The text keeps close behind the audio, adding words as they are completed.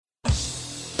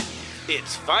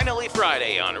It's finally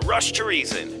Friday on Rush to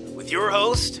Reason with your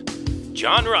host,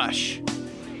 John Rush.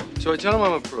 So I tell him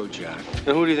I'm a pro, Jack.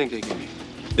 And who do you think they give me?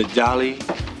 The Dalai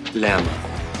Lama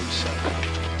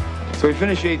himself. So we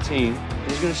finish 18,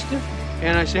 and he's going to stiff me.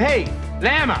 And I say, hey,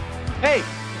 Lama, hey,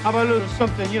 how about a little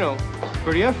something,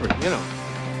 for the effort,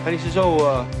 And he says, there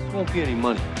won't be any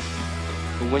money.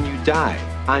 But when you die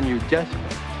on your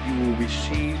deathbed, you will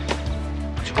receive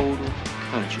total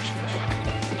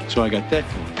consciousness. So I got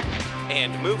that going.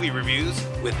 And movie reviews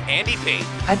with Andy Pate.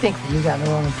 I think that you got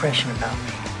the wrong impression about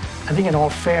me. I think in all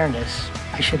fairness,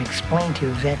 I should explain to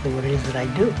you exactly what it is that I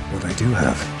do. What I do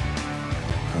have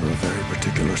are a very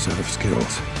particular set of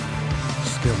skills.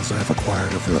 Skills I've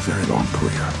acquired over a very long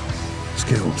career.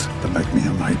 Skills that make me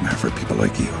a nightmare for people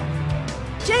like you.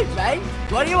 Chief, mate,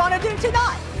 what do you want to do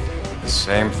tonight? The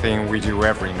same thing we do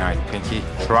every night, Pinky.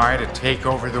 Try to take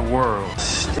over the world.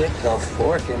 Stick a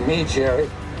fork in me, Jerry.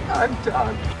 I'm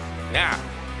done. Now,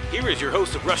 here is your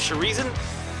host of Rush to Reason,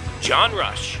 John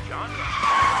Rush.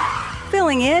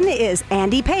 Filling in is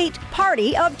Andy Pate,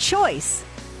 Party of Choice.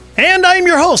 And I'm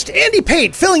your host, Andy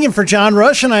Pate, filling in for John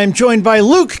Rush, and I'm joined by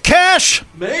Luke Cash.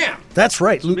 Man. That's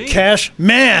right, Luke Cash.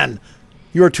 Man.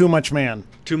 You're too much man.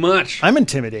 Too much. I'm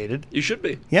intimidated. You should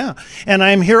be. Yeah. And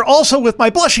I'm here also with my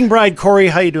blushing bride, Corey.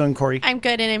 How you doing, Corey? I'm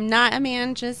good, and I'm not a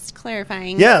man, just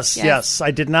clarifying. Yes.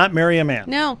 I did not marry a man.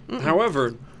 No.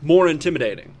 However, more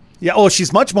intimidating. Yeah,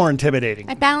 she's much more intimidating.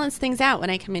 I balance things out when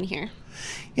I come in here.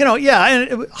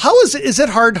 And how is it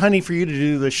hard, honey, for you to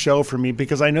do this show for me?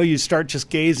 Because I know you start just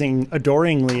gazing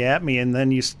adoringly at me, and then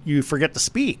you forget to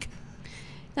speak.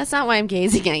 That's not why I'm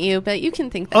gazing at you, but you can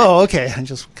think that. Oh, okay. I'm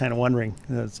just kind of wondering.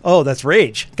 That's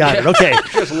rage. Got it. Okay.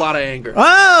 There's a lot of anger.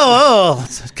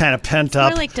 It's kind of pent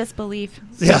up. More like disbelief.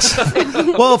 Yes.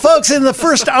 Well, folks, in the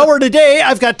first hour today,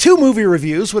 I've got 2 movie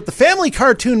reviews with the family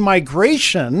cartoon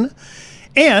Migration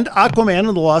and Aquaman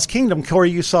and the Lost Kingdom.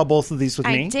 Corey, you saw both of these with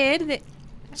me. I did.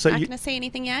 So I'm not going to say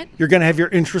anything yet. You're going to have your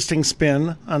interesting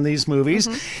spin on these movies.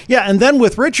 Mm-hmm. Yeah, and then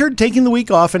with Richard taking the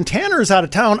week off and Tanner's out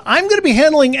of town, I'm going to be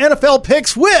handling NFL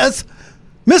picks with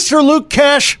Mr. Luke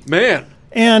Cash. Man.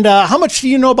 And how much do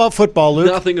you know about football, Luke?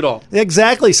 Nothing at all.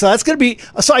 Exactly. So that's going to be...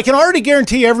 So I can already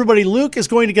guarantee everybody Luke is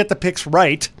going to get the picks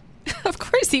right. Of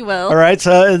course he will. All right,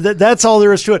 so that's all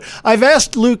there is to it. I've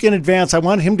asked Luke in advance. I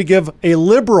want him to give a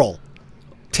liberal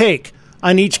take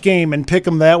on each game and pick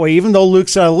them that way. Even though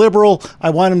Luke's not a liberal,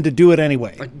 I want him to do it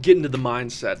anyway. Like, get into the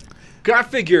mindset. I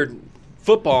figured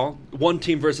football, one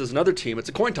team versus another team, it's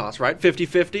a coin toss, right?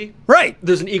 50-50? Right.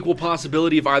 There's an equal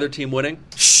possibility of either team winning?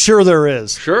 Sure there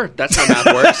is. Sure, that's how math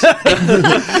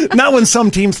works. Not when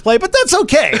some teams play, but that's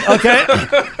okay,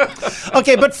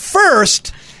 Okay, but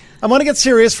first... I want to get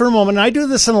serious for a moment. And I do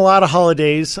this in a lot of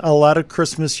holidays, a lot of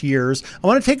Christmas years. I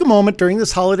want to take a moment during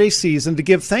this holiday season to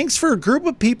give thanks for a group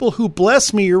of people who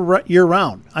bless me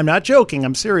year-round. I'm not joking.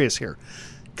 I'm serious here.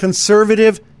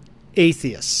 Conservative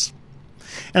atheists.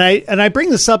 And I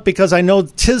bring this up because I know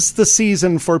 'tis the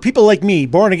season for people like me,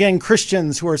 born-again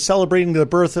Christians who are celebrating the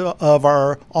birth of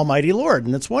our Almighty Lord.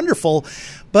 And it's wonderful.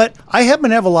 But I happen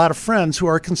to have a lot of friends who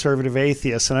are conservative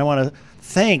atheists, and I want to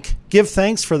give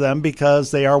thanks for them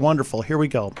because they are wonderful. Here we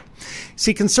go.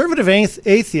 See, conservative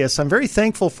atheists, I'm very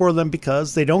thankful for them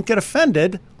because they don't get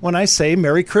offended when I say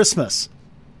Merry Christmas.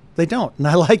 They don't, and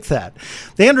I like that.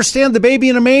 They understand the baby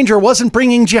in a manger wasn't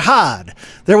bringing jihad.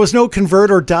 There was no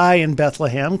convert or die in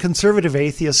Bethlehem. Conservative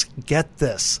atheists get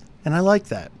this, and I like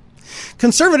that.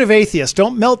 Conservative atheists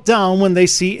don't melt down when they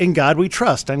see "In God We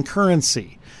Trust" on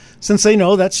currency, since they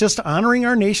know that's just honoring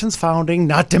our nation's founding,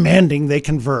 not demanding they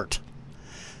convert.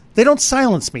 They don't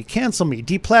silence me, cancel me,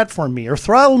 deplatform me, or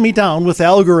throttle me down with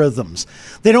algorithms.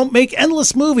 They don't make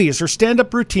endless movies or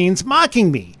stand-up routines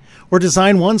mocking me, or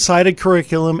design one-sided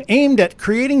curriculum aimed at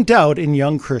creating doubt in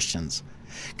young Christians.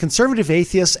 Conservative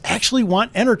atheists actually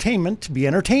want entertainment to be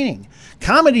entertaining,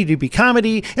 comedy to be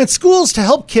comedy, and schools to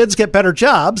help kids get better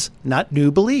jobs, not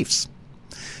new beliefs.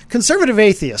 Conservative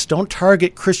atheists don't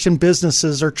target Christian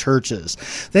businesses or churches.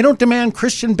 They don't demand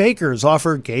Christian bakers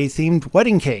offer gay-themed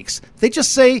wedding cakes. They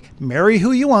just say, marry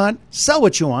who you want, sell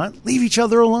what you want, leave each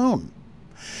other alone.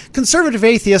 Conservative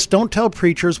atheists don't tell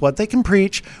preachers what they can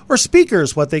preach or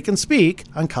speakers what they can speak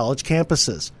on college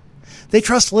campuses. They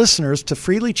trust listeners to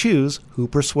freely choose who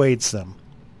persuades them.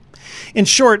 In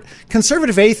short,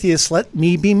 conservative atheists let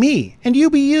me be me and you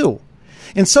be you.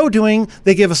 In so doing,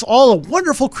 they give us all a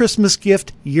wonderful Christmas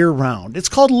gift year-round. It's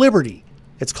called liberty.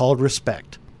 It's called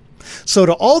respect. So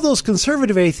to all those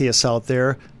conservative atheists out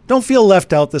there, don't feel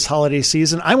left out this holiday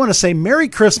season. I want to say Merry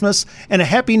Christmas and a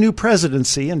happy new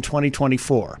presidency in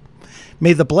 2024. May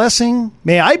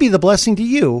I be the blessing to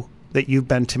you that you've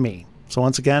been to me. So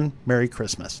once again, Merry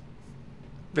Christmas.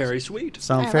 Very sweet.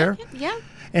 Sound I fair? like it. Yeah.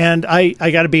 And I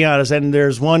got to be honest, and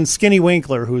there's one Skinny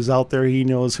Winkler who's out there. He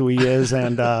knows who he is,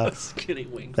 and Skinny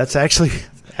Winkler. that's actually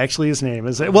his name.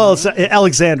 It's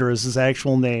Alexander is his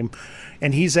actual name,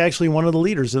 and he's actually one of the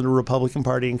leaders of the Republican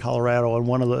Party in Colorado and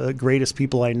one of the greatest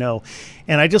people I know.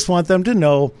 And I just want them to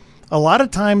know, a lot of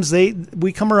times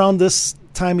we come around this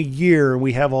time of year and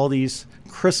we have all these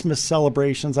Christmas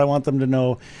celebrations. I want them to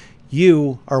know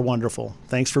you are wonderful.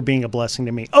 Thanks for being a blessing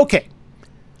to me. Okay.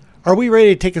 Are we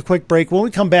ready to take a quick break? When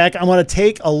we come back, I want to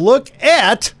take a look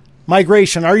at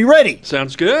migration. Are you ready?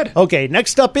 Sounds good. Okay,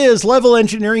 next up is Level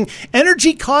Engineering.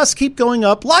 Energy costs keep going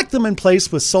up. Lock them in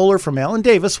place with solar from Alan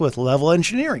Davis with Level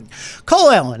Engineering.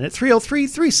 Call Alan at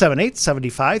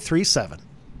 303-378-7537.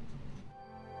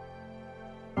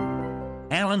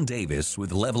 Alan Davis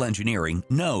with Level Engineering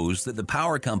knows that the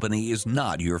power company is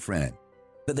not your friend,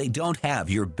 that they don't have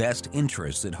your best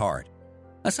interests at heart.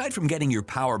 Aside from getting your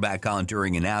power back on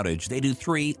during an outage, they do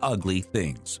three ugly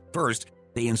things. First,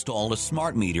 they install a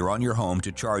smart meter on your home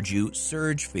to charge you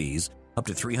surge fees up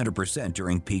to 300%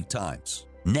 during peak times.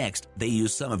 Next, they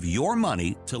use some of your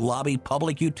money to lobby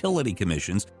public utility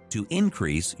commissions to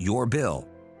increase your bill.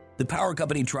 The power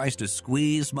company tries to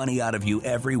squeeze money out of you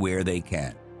everywhere they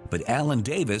can, but Alan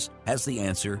Davis has the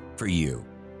answer for you.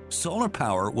 Solar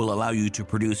power will allow you to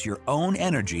produce your own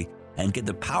energy and get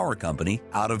the power company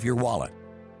out of your wallet.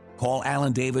 Call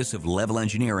Alan Davis of Level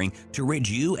Engineering to rid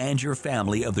you and your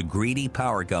family of the greedy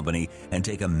power company and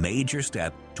take a major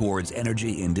step towards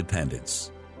energy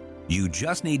independence. You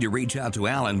just need to reach out to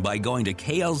Alan by going to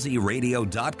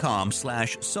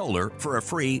klzradio.com/solar for a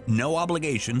free,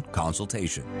 no-obligation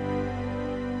consultation.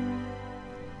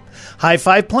 High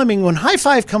Five Plumbing. When High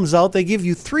Five comes out, they give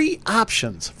you 3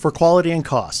 options for quality and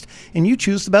cost, and you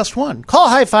choose the best one. Call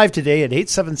High Five today at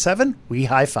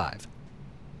 877-WE-HIGH-FIVE.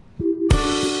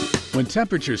 When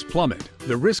temperatures plummet,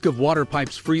 the risk of water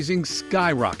pipes freezing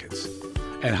skyrockets.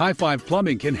 And High Five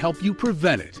Plumbing can help you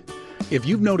prevent it. If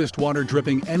you've noticed water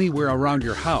dripping anywhere around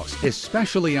your house,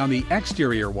 especially on the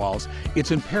exterior walls,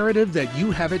 it's imperative that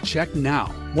you have it checked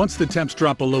now. Once the temps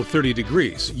drop below 30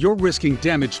 degrees, you're risking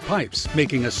damaged pipes,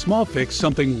 making a small fix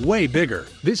something way bigger.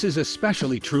 This is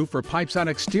especially true for pipes on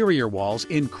exterior walls,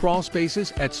 in crawl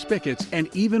spaces, at spigots, and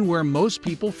even where most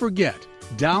people forget,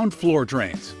 down floor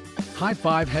drains. High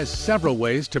Five has several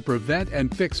ways to prevent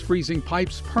and fix freezing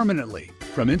pipes permanently.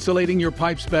 From insulating your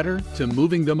pipes better to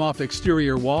moving them off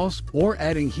exterior walls or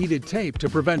adding heated tape to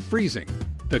prevent freezing.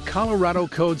 The Colorado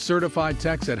Code certified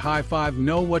techs at High Five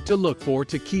know what to look for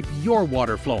to keep your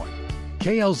water flowing.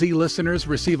 KLZ listeners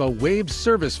receive a waived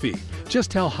service fee. Just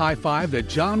tell High Five that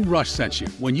John Rush sent you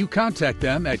when you contact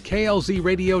them at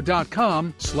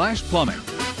klzradio.com/plumbing.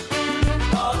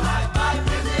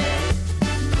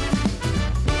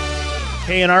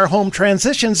 K&R Home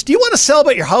Transitions. Do you want to sell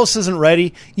but your house isn't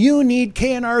ready? You need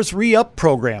K&R's Re-Up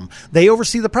program. They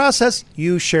oversee the process.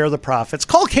 You share the profits.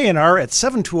 Call K&R at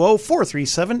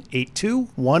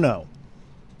 720-437-8210.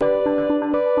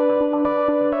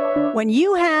 When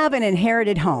you have an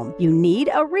inherited home, you need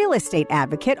a real estate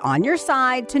advocate on your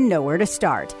side to know where to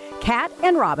start. Kat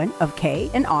and Robin of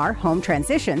K&R Home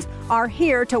Transitions are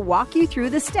here to walk you through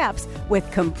the steps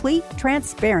with complete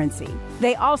transparency.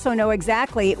 They also know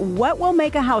exactly what will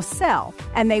make a house sell,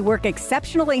 and they work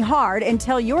exceptionally hard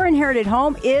until your inherited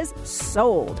home is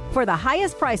sold for the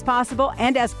highest price possible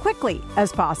and as quickly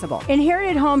as possible.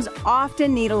 Inherited homes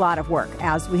often need a lot of work,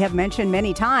 as we have mentioned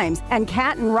many times, and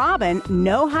Kat and Robin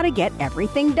know how to get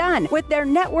everything done with their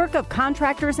network of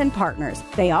contractors and partners.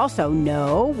 They also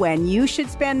know when you should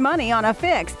spend money on a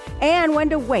fix and when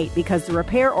to wait because the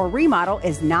repair or remodel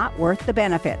is not worth the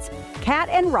benefits. Kat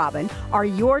and Robin are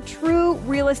your true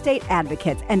real estate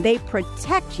advocates, and they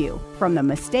protect you from the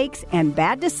mistakes and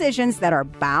bad decisions that are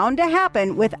bound to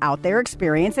happen without their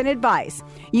experience and advice.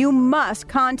 You must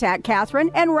contact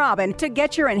Catherine and Robin to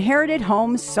get your inherited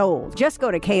home sold. Just go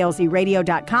to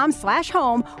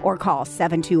klzradio.com/home or call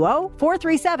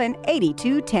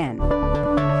 720-437-8210.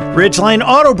 Ridgeline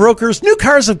Auto Brokers. New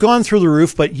cars have gone through the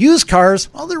roof, but used cars,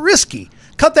 well, they're risky.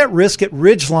 Cut that risk at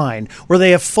Ridgeline, where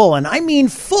they have full, and I mean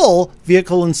full,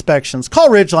 vehicle inspections. Call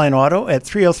Ridgeline Auto at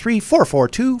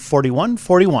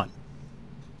 303-442-4141.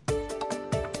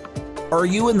 Are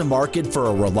you in the market for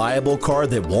a reliable car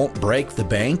that won't break the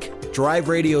bank? Drive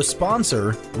Radio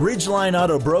sponsor, Ridgeline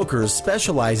Auto Brokers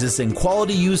specializes in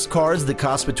quality used cars that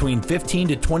cost between $15,000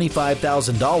 to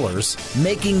 $25,000,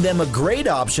 making them a great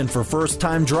option for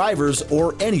first-time drivers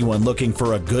or anyone looking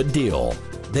for a good deal.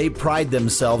 They pride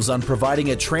themselves on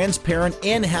providing a transparent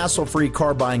and hassle-free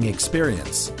car buying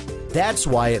experience. That's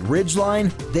why at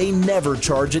Ridgeline, they never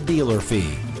charge a dealer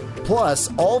fee. Plus,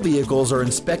 all vehicles are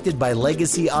inspected by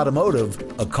Legacy Automotive,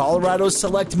 a Colorado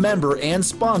Select member and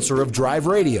sponsor of Drive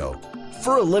Radio.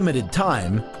 For a limited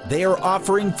time, they are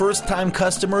offering first-time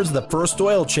customers the first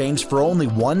oil change for only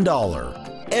 $1.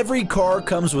 Every car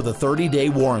comes with a 30-day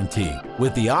warranty,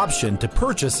 with the option to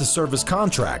purchase a service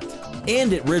contract.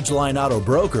 And at Ridgeline Auto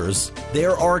Brokers,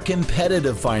 there are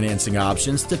competitive financing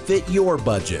options to fit your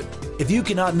budget. If you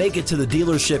cannot make it to the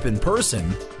dealership in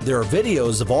person, there are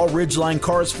videos of all Ridgeline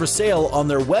cars for sale on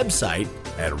their website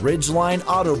at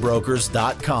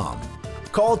ridgelineautobrokers.com.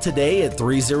 Call today at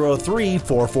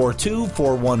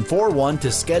 303-442-4141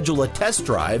 to schedule a test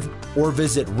drive or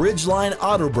visit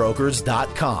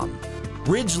ridgelineautobrokers.com.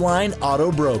 Ridgeline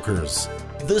Auto Brokers,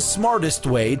 the smartest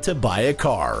way to buy a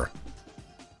car.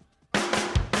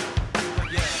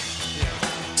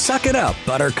 Suck it up,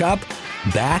 Buttercup.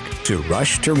 Back to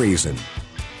Rush to Reason.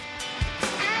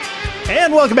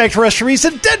 And welcome back to Rush to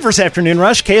Reason, Denver's Afternoon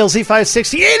Rush, KLZ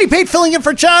 560. Andy Pate filling in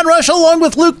for John Rush along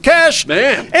with Luke Cash.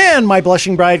 Man. And my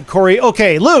blushing bride, Corey.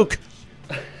 Okay, Luke,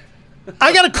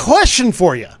 I got a question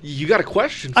for you. You got a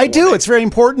question for I do. me? It's very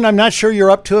important. I'm not sure you're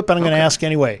up to it, but I'm going to ask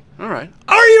anyway. All right.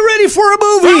 Are you ready for a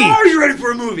movie? Are you ready for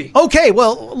a movie? Okay,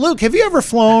 well, Luke, have you ever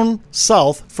flown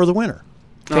south for the winter?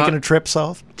 Taking a trip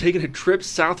south? Taking a trip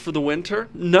south for the winter?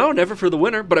 No, never for the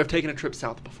winter, but I've taken a trip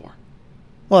south before.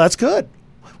 Well, that's good.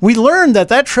 We learned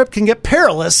that trip can get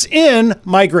perilous in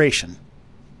migration.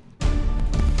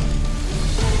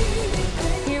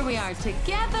 Here we are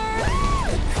together.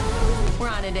 We're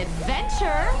on an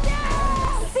adventure.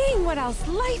 Seeing what else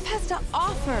life has to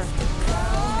offer.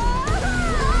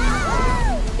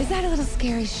 Is that a little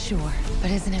scary? Sure.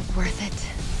 But isn't it worth it?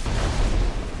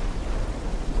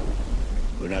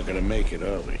 We're not gonna make it,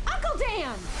 are we? Uncle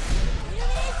Dan!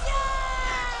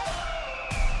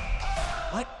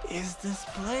 What is this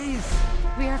place?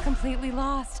 We are completely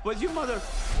lost. Was your mother...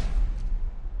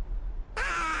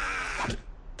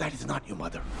 That is not your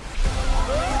mother.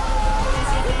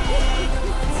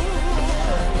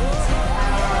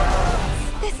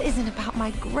 This isn't about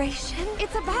migration.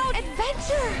 It's about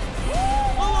adventure.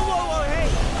 Whoa, hey!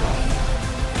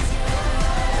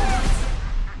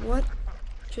 What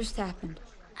just happened?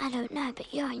 I don't know,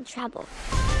 but you're in trouble.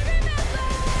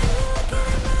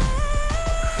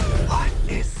 What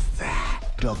is that?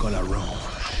 Double orange.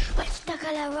 What's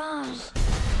double orange?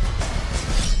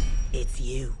 It's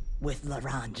you with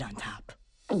l'orange on top.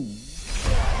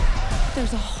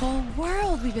 There's a whole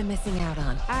world we've been missing out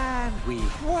on. And we...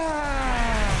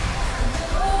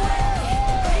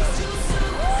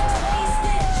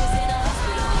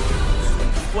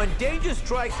 When danger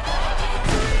strikes,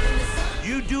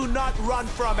 you do not run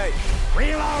from it.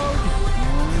 Reload!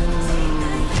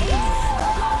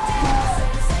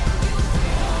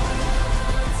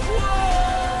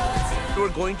 We're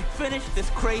going to finish this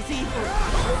crazy,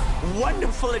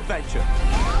 wonderful adventure.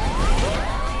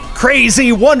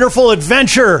 Crazy, wonderful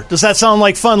adventure. Does that sound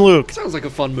like fun, Luke? Sounds like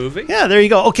a fun movie. Yeah, there you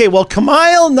go. Okay, well,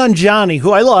 Kumail Nanjiani,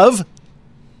 who I love.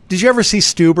 Did you ever see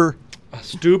Stuber?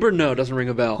 Stuber? No, doesn't ring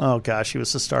a bell. Oh, gosh, he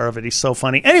was the star of it. He's so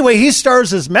funny. Anyway, he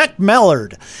stars as Mac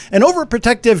Mallard, an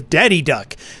overprotective daddy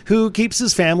duck who keeps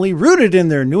his family rooted in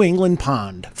their New England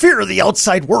pond. Fear of the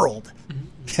outside world.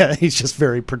 Yeah, he's just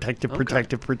very protective.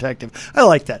 I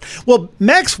like that. Well,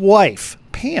 Mac's wife,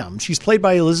 Pam, she's played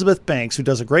by Elizabeth Banks, who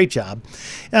does a great job.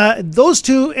 Those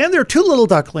two and their two little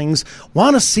ducklings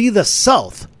want to see the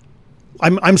South.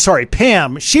 I'm sorry,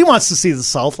 Pam, she wants to see the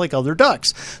South like other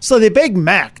ducks. So they beg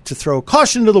Mac to throw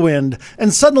caution to the wind,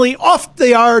 and suddenly off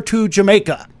they are to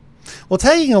Jamaica. Well,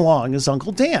 tagging along is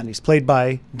Uncle Dan. He's played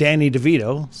by Danny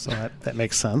DeVito, so that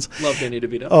makes sense. Love Danny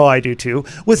DeVito. Oh, I do too.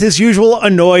 With his usual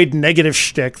annoyed negative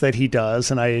shtick that he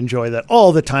does, and I enjoy that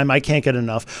all the time. I can't get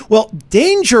enough. Well,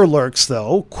 danger lurks,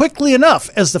 though, quickly enough,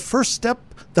 as the first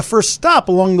stop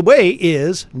along the way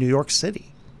is New York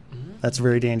City. That's a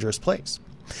very dangerous place.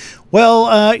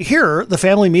 Well, here the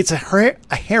family meets a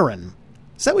heron.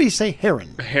 Is that what you say,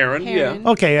 heron? A heron, yeah.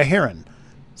 Okay, a heron.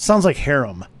 Sounds like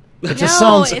harem. It just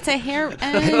no, sounds. It's a hair.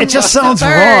 It just sounds bird.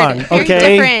 wrong. Very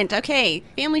Okay. different. Okay.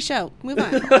 Family show. Move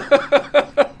on.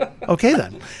 Okay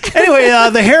then. Anyway,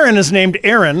 the heron is named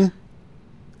Aaron.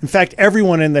 In fact,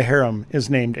 everyone in the harem is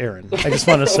named Aaron. I just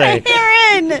want to say.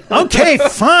 Aaron. Okay,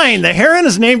 fine. The heron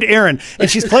is named Aaron, and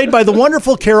she's played by the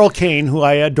wonderful Carol Kane, who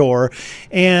I adore.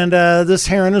 And this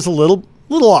heron is a little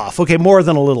off. Okay, more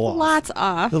than a little off.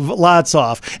 Lots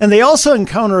off. And they also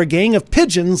encounter a gang of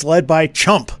pigeons led by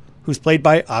Chump, who's played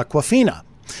by Aquafina,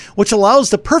 which allows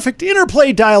the perfect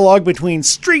interplay dialogue between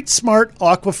street-smart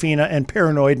Aquafina and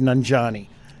paranoid Nanjiani.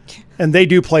 And they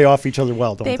do play off each other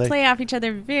well, don't they? They play off each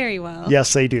other very well.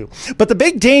 Yes, they do. But the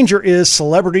big danger is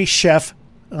celebrity chef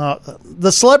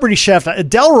the celebrity chef,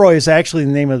 Delroy is actually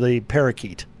the name of the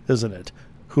parakeet, isn't it?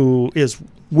 Who is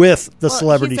with the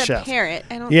celebrity he's chef. A parrot.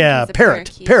 I don't yeah, think he's a parrot.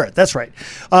 parakeet. Parrot, that's right.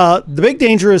 The big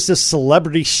danger is this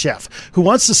celebrity chef who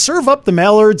wants to serve up the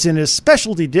mallards in his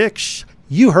specialty dish.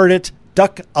 You heard it,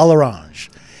 duck à l'orange.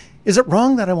 Is it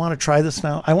wrong that I want to try this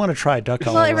now? I want to try duck à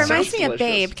Well, l'orange. it reminds me of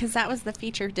Babe, because that was the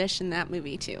featured dish in that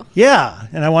movie, too. Yeah,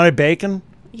 and I wanted bacon.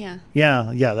 Yeah.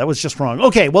 Yeah, that was just wrong.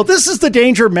 Okay, well, this is the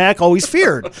danger Mac always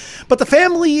feared. But the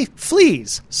family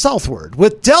flees southward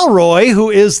with Delroy, who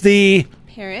is the...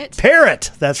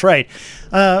 Parrot, that's right.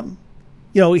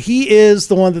 He is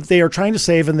the one that they are trying to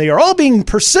save, and they are all being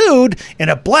pursued in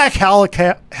a black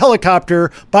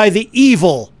helicopter by the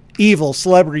evil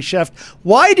celebrity chef.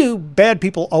 Why do bad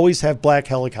people always have black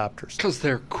helicopters? Because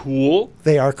they're cool.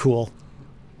 They are cool.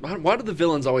 Why do the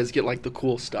villains always get, like, the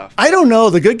cool stuff? I don't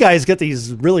know. The good guys get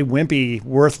these really wimpy,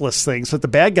 worthless things, but the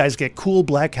bad guys get cool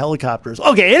black helicopters.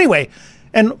 Okay, anyway.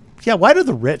 And, yeah, why do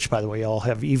the rich, by the way, all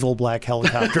have evil black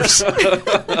helicopters?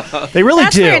 They really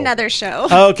do. That's for another show.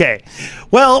 Okay.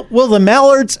 Well, will the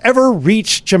mallards ever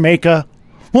reach Jamaica?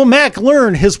 Will Mac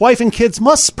learn his wife and kids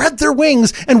must spread their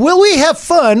wings? And will we have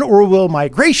fun, or will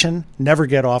migration never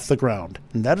get off the ground?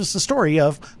 And that is the story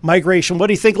of Migration. What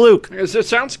do you think, Luke? It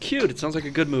sounds cute. It sounds like a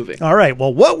good movie. All right.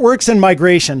 Well, what works in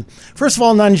Migration? First of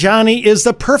all, Nanjiani is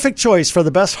the perfect choice for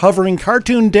the best hovering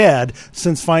cartoon dad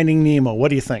since Finding Nemo. What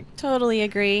do you think? Totally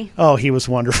agree. Oh, he was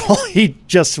wonderful. He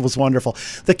just was wonderful.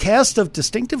 The cast of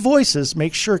distinctive voices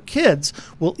makes sure kids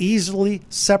will easily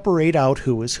separate out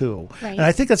who is who. Right. And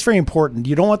I think that's very important.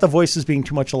 You don't want the voices being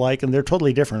too much alike, and they're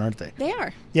totally different, aren't they? They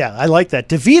are. Yeah, I like that.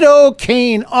 DeVito,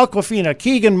 Kane, Aquafina,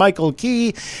 Keegan, Michael Key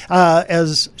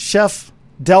as Chef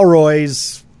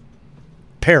Delroy's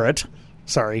parrot.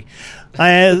 Sorry.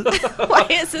 Why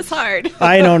is this hard?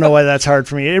 I don't know why that's hard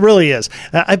for me. It really is.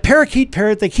 A parakeet,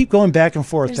 parrot, they keep going back and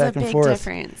forth, There's back a and big forth.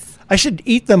 difference. I should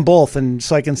eat them both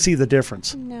so I can see the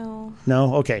difference. No.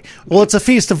 No? Okay. Well, it's a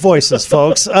feast of voices,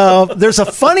 folks. There's a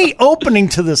funny opening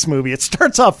to this movie. It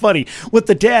starts off funny with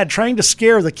the dad trying to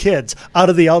scare the kids out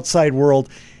of the outside world,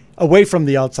 away from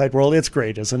the outside world. It's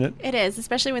great, isn't it? It is,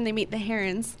 especially when they meet the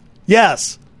herons.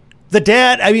 Yes. The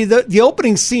dad, I mean, the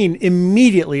opening scene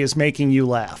immediately is making you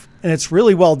laugh. And it's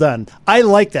really well done. I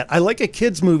like that. I like a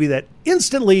kid's movie that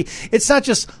instantly, it's not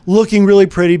just looking really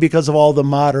pretty because of all the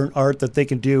modern art that they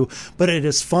can do, but it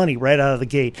is funny right out of the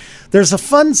gate. There's a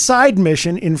fun side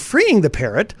mission in freeing the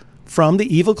parrot from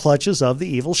the evil clutches of the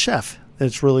evil chef.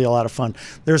 It's really a lot of fun.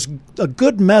 There's a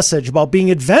good message about being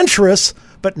adventurous,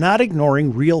 but not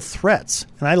ignoring real threats.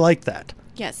 And I like that.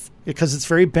 Yes. Because it's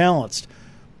very balanced.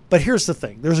 But here's the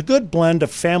thing. There's a good blend of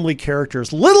family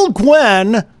characters. Little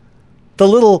Gwen, the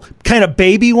little kind of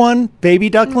baby one, baby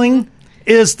duckling,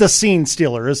 is the scene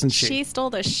stealer, isn't she? She stole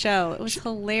the show. It was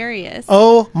hilarious.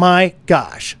 Oh, my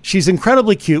gosh. She's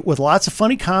incredibly cute with lots of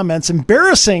funny comments,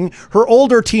 embarrassing her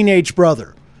older teenage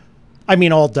brother. I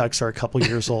mean, all ducks are a couple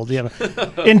years old. You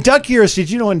know. In duck years, did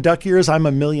you know in duck years I'm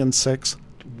 1,000,006?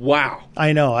 Wow.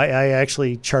 I know. I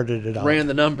actually charted it out. Ran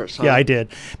the numbers, huh? Yeah, I did.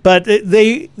 But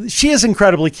she is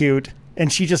incredibly cute,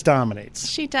 and she just dominates.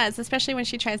 She does, especially when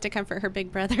she tries to comfort her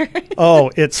big brother. Oh,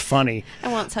 it's funny. I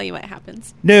won't tell you what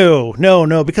happens. No,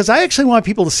 because I actually want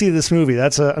people to see this movie. I'm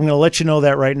going to let you know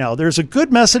that right now. There's a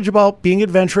good message about being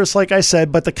adventurous, like I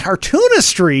said, but the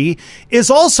cartoonistry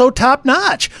is also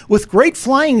top-notch, with great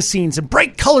flying scenes and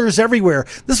bright colors everywhere.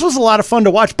 This was a lot of fun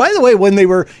to watch. By the way, when they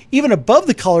were even above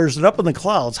the colors and up in the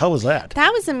clouds, how was that?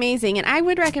 That was amazing, and I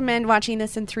would recommend watching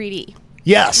this in 3D.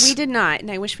 Yes. We did not,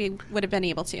 and I wish we would have been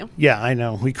able to. Yeah, I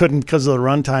know. We couldn't because of the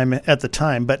runtime at the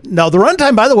time. But no, the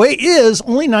runtime, by the way, is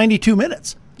only 92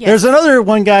 minutes. Yes. There's another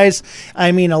one, guys.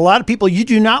 I mean, a lot of people, you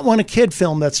do not want a kid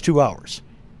film that's 2 hours.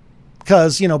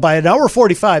 Because, by an hour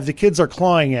 45, the kids are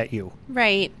clawing at you.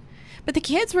 Right. But the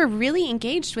kids were really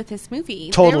engaged with this movie.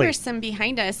 Totally. There were some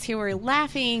behind us who were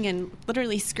laughing and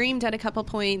literally screamed at a couple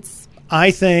points.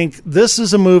 I think this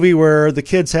is a movie where the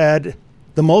kids had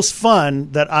the most fun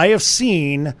that I have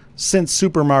seen since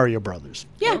Super Mario Brothers.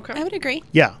 Yeah, okay. I would agree.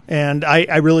 Yeah, and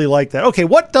I really like that. Okay,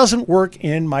 what doesn't work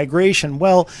in Migration?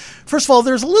 Well, first of all,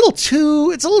 it's a little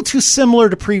too similar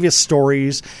to previous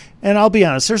stories, and I'll be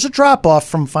honest, there's a drop-off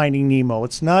from Finding Nemo.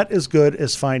 It's not as good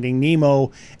as Finding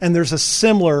Nemo, and there's a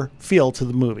similar feel to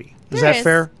the movie. Is that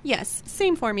fair? Yes,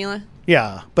 same formula.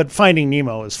 Yeah, but Finding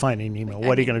Nemo is Finding Nemo.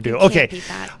 What are you going to do? You Okay. can't beat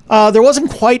that. There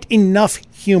wasn't quite enough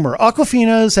humor.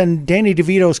 Awkwafina's and Danny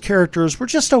DeVito's characters were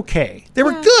just okay. They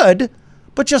were good,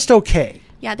 but just okay.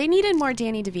 Yeah, they needed more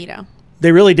Danny DeVito.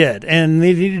 They really did, and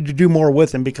they needed to do more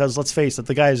with him because, let's face it,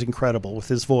 the guy is incredible with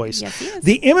his voice. Yes, he is.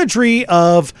 The imagery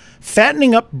of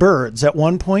fattening up birds at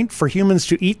one point for humans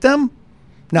to eat them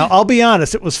Now, I'll be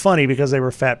honest, it was funny because they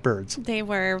were fat birds. They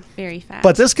were very fat.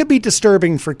 But this could be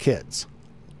disturbing for kids.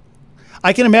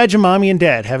 I can imagine mommy and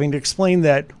dad having to explain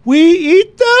that we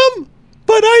eat them,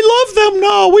 but I love them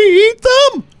now. We eat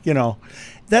them. You know,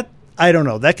 that, I don't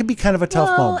know. That could be kind of a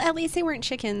tough moment. Well, at least they weren't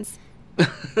chickens.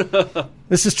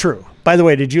 This is true. By the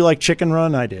way, did you like Chicken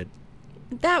Run? I did.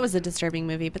 That was a disturbing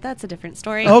movie, but that's a different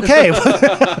story. Okay.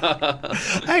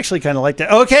 I actually kind of liked it.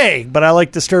 Okay, but I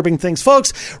like disturbing things.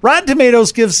 Folks, Rotten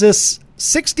Tomatoes gives this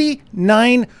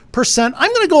 69%.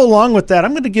 I'm going to go along with that.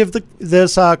 I'm going to give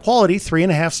this quality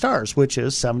 3.5 stars, which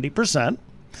is 70%.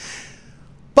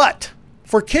 But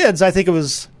for kids, I think it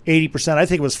was 80%. I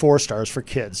think it was 4 stars for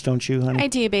kids, don't you, honey? I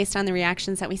do, based on the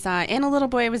reactions that we saw. And a little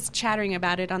boy was chattering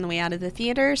about it on the way out of the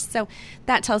theater, so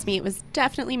that tells me it was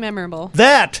definitely memorable.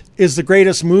 That is the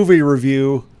greatest movie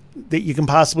review that you can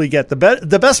possibly get.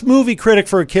 The best movie critic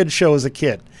for a kid's show is a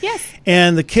kid. Yes.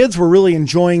 And the kids were really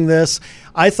enjoying this.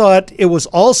 I thought it was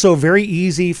also very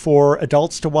easy for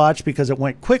adults to watch because it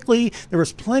went quickly. There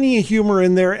was plenty of humor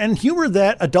in there, and humor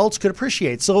that adults could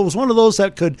appreciate. So it was one of those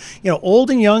that could, old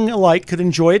and young alike could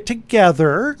enjoy it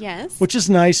together. Yes. Which is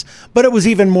nice, but it was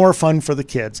even more fun for the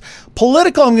kids.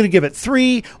 Political, I'm going to give it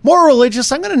 3. More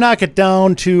religious, I'm going to knock it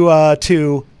down to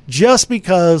 2, just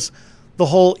because the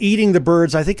whole eating the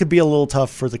birds, I think, could be a little tough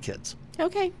for the kids.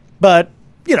 Okay. But,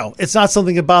 it's not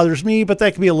something that bothers me, but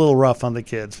that can be a little rough on the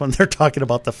kids when they're talking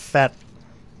about the fat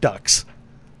ducks.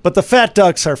 But the fat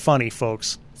ducks are funny,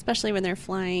 folks. Especially when they're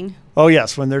flying. Oh,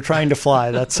 yes, when they're trying to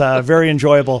fly. That's very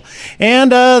enjoyable.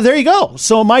 And there you go.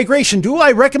 So Migration. Do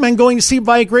I recommend going to see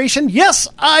Migration? Yes,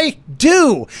 I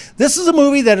do. This is a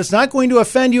movie that is not going to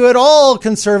offend you at all,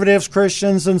 conservatives,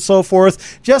 Christians, and so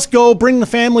forth. Just go, bring the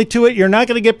family to it. You're not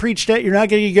going to get preached at. You're not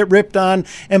going to get ripped on.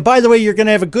 And by the way, you're going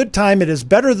to have a good time. It is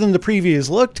better than the previews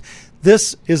looked.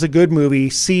 This is a good movie.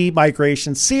 See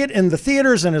Migration. See it in the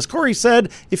theaters. And as Corey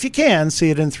said, if you can, see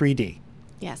it in 3D.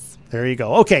 Yes. There you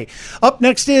go. Okay. Up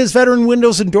next is Veteran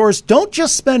Windows and Doors. Don't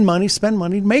just spend money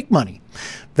to make money.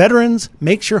 Veterans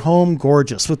makes your home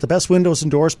gorgeous with the best windows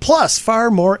and doors, plus far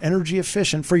more energy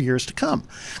efficient for years to come.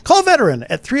 Call Veteran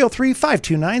at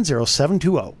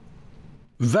 303-529-0720.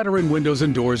 Veteran Windows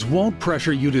and Doors won't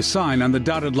pressure you to sign on the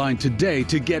dotted line today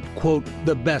to get, quote,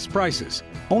 the best prices.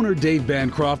 Owner Dave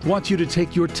Bancroft wants you to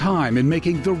take your time in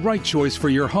making the right choice for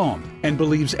your home and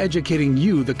believes educating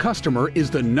you, the customer, is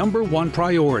the #1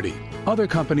 priority. Other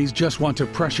companies just want to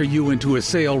pressure you into a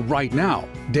sale right now.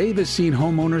 Dave has seen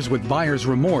homeowners with buyer's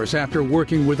remorse after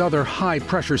working with other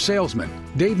high-pressure salesmen.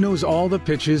 Dave knows all the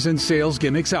pitches and sales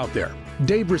gimmicks out there.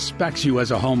 Dave respects you as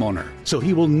a homeowner, so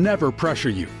he will never pressure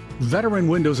you. Veteran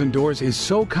Windows and Doors is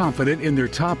so confident in their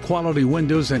top quality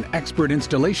windows and expert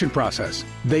installation process,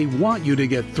 they want you to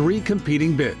get 3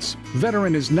 competing bids.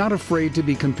 Veteran is not afraid to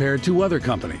be compared to other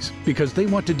companies because they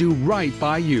want to do right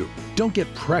by you. Don't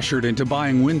get pressured into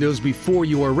buying windows before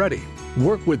you are ready.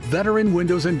 Work with Veteran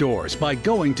Windows and Doors by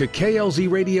going to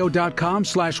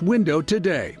klzradio.com/window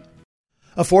today.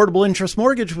 Affordable interest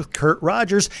mortgage with Kurt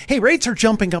Rogers. Hey, rates are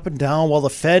jumping up and down while the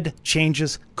Fed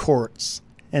changes course.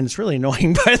 And it's really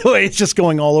annoying, by the way. It's just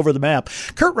going all over the map.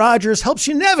 Kurt Rogers helps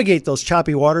you navigate those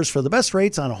choppy waters for the best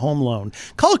rates on a home loan.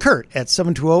 Call Kurt at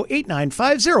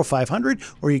 720-895-0500,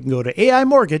 or you can go to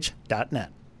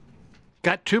aimortgage.net.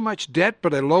 Got too much debt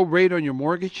but a low rate on your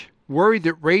mortgage? Worried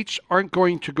that rates aren't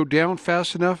going to go down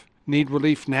fast enough? Need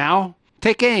relief now?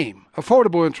 Take AIM,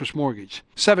 Affordable Interest Mortgage,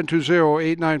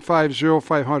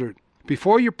 720-895-0500.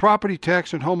 Before your property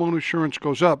tax and homeowner insurance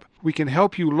goes up, we can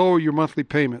help you lower your monthly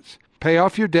payments, pay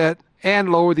off your debt, and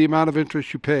lower the amount of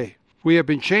interest you pay. We have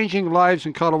been changing lives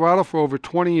in Colorado for over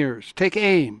 20 years. Take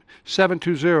AIM,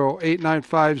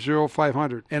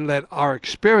 720-895-0500, and let our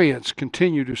experience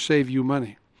continue to save you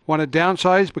money. Want to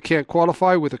downsize but can't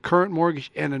qualify with a current mortgage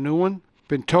and a new one?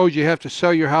 Been told you have to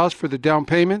sell your house for the down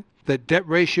payment? That debt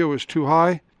ratio is too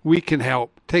high? We can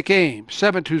help. Take AIM,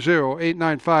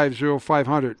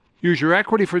 720-895-0500. Use your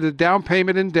equity for the down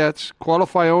payment and debts,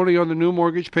 qualify only on the new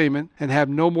mortgage payment, and have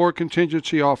no more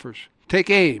contingency offers. Take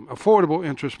AIM, Affordable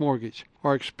Interest Mortgage.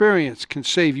 Our experience can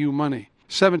save you money.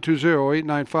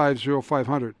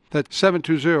 720-895-0500. That's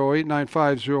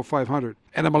 720-895-0500.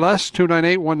 NMLS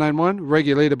 298191,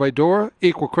 regulated by DORA,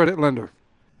 Equal Credit Lender.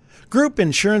 Group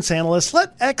Insurance Analysts,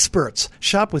 let experts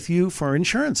shop with you for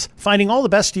insurance. Finding all the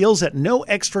best deals at no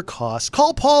extra cost.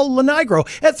 Call Paul Lenigro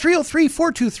at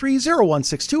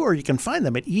 303-423-0162, or you can find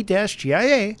them at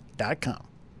e-gia.com.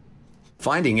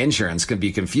 Finding insurance can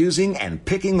be confusing, and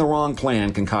picking the wrong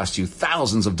plan can cost you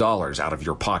thousands of dollars out of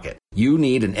your pocket. You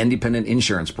need an independent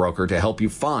insurance broker to help you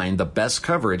find the best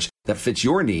coverage that fits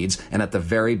your needs and at the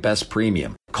very best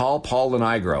premium. Call Paul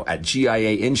Lenigro at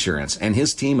GIA Insurance, and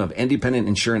his team of independent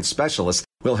insurance specialists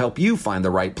will help you find the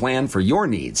right plan for your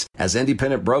needs. As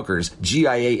independent brokers,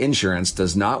 GIA Insurance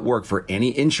does not work for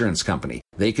any insurance company.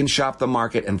 They can shop the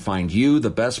market and find you the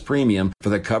best premium for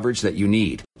the coverage that you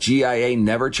need. GIA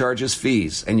never charges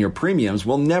fees, and your premiums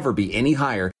will never be any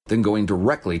higher than going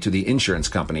directly to the insurance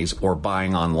companies or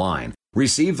buying online.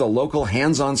 Receive the local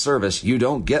hands-on service you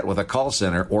don't get with a call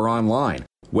center or online.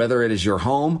 Whether it is your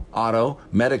home, auto,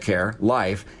 Medicare,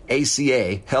 life,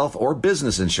 ACA, health, or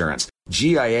business insurance,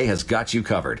 GIA has got you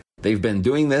covered. They've been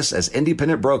doing this as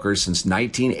independent brokers since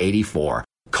 1984.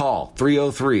 Call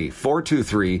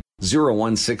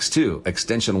 303-423-0162,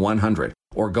 extension 100,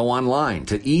 or go online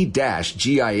to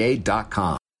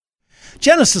e-gia.com.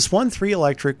 Genesis 1.3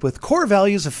 Electric, with core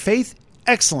values of faith,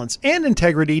 excellence, and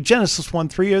integrity. Genesis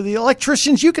 1.3 are the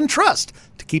electricians you can trust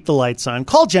to keep the lights on.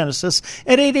 Call Genesis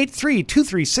at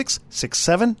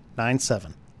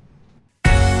 883-236-6797.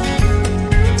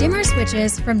 Dimmer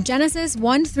switches from Genesis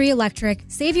 1.3 Electric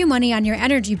save you money on your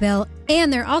energy bill,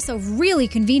 and they're also really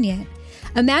convenient.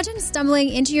 Imagine stumbling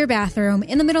into your bathroom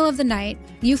in the middle of the night.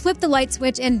 You flip the light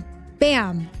switch and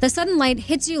bam! The sudden light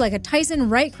hits you like a Tyson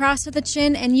right across to the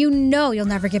chin, and you know you'll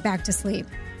never get back to sleep.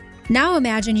 Now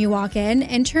imagine you walk in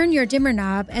and turn your dimmer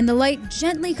knob, and the light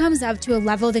gently comes up to a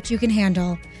level that you can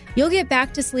handle. You'll get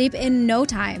back to sleep in no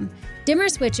time. Dimmer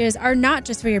switches are not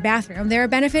just for your bathroom. They're a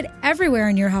benefit everywhere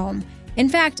in your home. In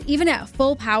fact, even at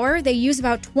full power, they use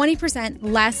about 20%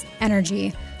 less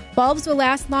energy. Bulbs will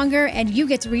last longer, and you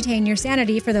get to retain your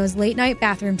sanity for those late-night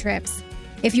bathroom trips.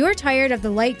 If you're tired of the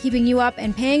light keeping you up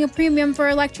and paying a premium for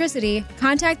electricity,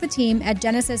 contact the team at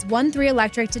Genesis 1.3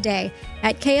 Electric today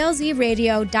at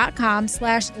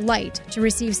klzradio.com/light to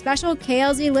receive special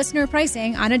KLZ listener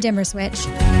pricing on a dimmer switch.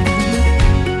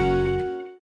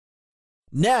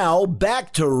 Now,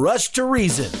 back to Rush to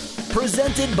Reason,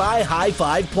 presented by High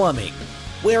Five Plumbing,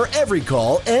 where every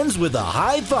call ends with a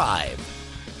high five.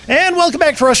 And welcome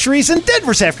back to Rush to Reason,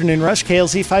 Denver's Afternoon Rush,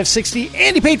 KLZ 560.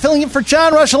 Andy Pate filling in for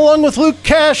John Rush, along with Luke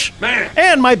Cash.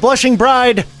 And my blushing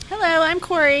bride. Hello, I'm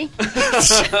Corey.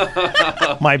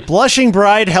 My blushing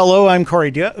bride, hello, I'm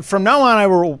Corey. From now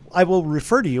on, I will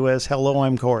refer to you as hello,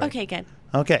 I'm Corey. Okay, good.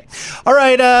 Okay. All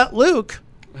right, Luke.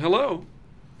 Hello.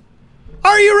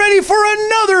 Are you ready for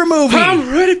another movie?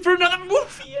 I'm ready for another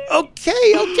movie.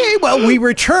 Okay. Well, we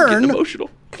return. I'm getting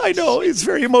emotional. I know, it's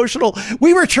very emotional.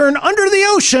 We return under the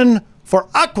ocean for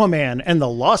Aquaman and the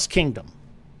Lost Kingdom.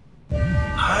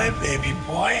 Hi, baby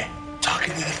boy.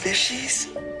 Talking to the fishies?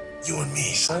 You and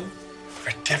me, son,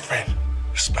 we're different.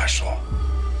 We're special.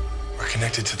 We're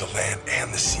connected to the land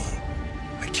and the sea.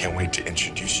 I can't wait to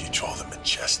introduce you to all the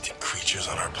majestic creatures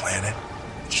on our planet.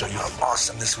 Show you how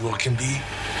awesome this world can be.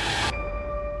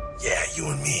 Yeah, you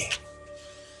and me.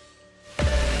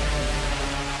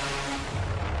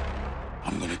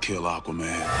 I'm gonna kill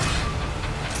Aquaman.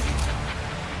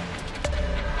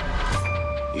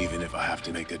 Even if I have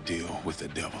to make a deal with the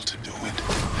devil to do it.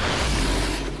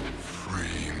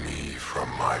 Free me from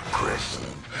my prison,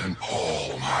 and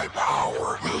all my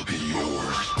power will be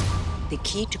yours. The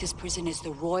key to this prison is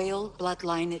the royal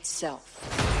bloodline itself.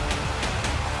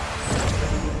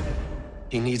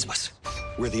 He needs us.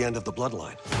 We're the end of the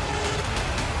bloodline.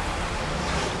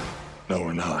 No,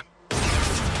 we're not.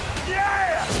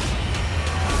 Yeah!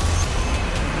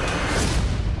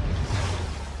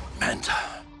 Manta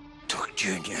took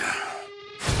Junior.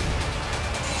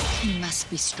 He must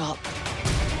be stopped.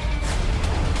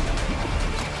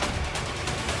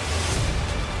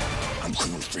 I'm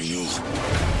coming for you.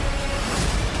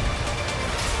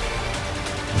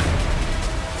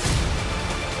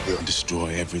 He'll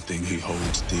destroy everything he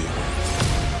holds dear.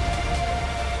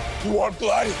 You want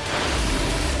blood?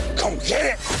 Come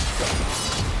get it!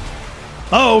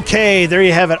 Okay, there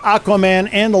you have it. Aquaman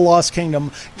and the Lost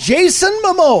Kingdom. Jason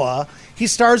Momoa, he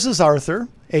stars as Arthur,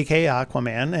 a.k.a.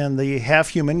 Aquaman, and the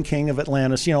half-human king of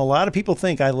Atlantis. You know, a lot of people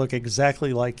think I look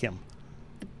exactly like him.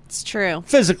 It's true.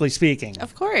 Physically speaking.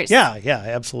 Of course. Yeah,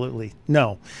 absolutely.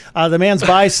 No. The man's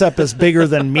bicep is bigger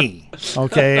than me.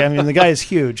 Okay? I mean, the guy is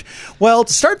huge. Well,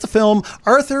 to start the film,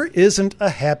 Arthur isn't a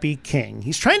happy king.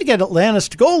 He's trying to get Atlantis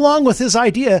to go along with his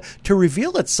idea to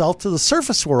reveal itself to the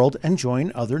surface world and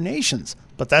join other nations.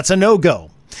 But that's a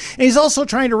no-go. And he's also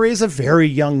trying to raise a very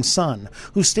young son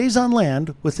who stays on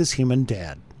land with his human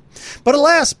dad. But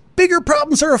alas, bigger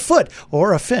problems are afoot,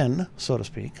 or afin, so to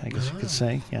speak, I guess you could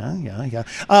say. Yeah.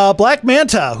 Black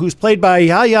Manta, who's played by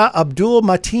Yahya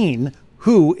Abdul-Mateen,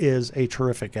 who is a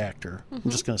terrific actor. I'm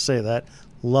just going to say that.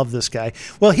 Love this guy.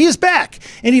 Well, he is back,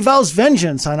 and he vows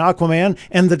vengeance on Aquaman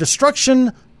and the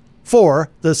destruction for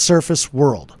the surface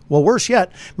world. Well, worse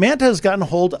yet, Manta has gotten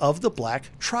hold of the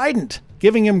Black Trident,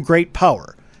 giving him great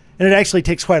power. And it actually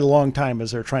takes quite a long time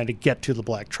as they're trying to get to the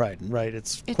Black Trident, right?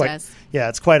 It does. Yeah,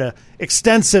 it's quite a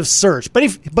extensive search.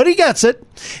 But he gets it.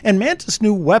 And Manta's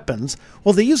new weapons,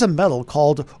 well, they use a metal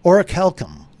called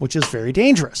orichalcum, which is very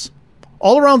dangerous.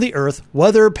 All around the Earth,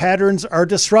 weather patterns are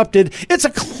disrupted. It's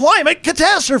a climate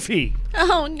catastrophe.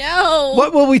 Oh, no.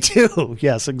 What will we do?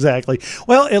 Yes, exactly.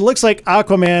 Well, it looks like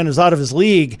Aquaman is out of his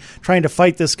league trying to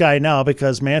fight this guy now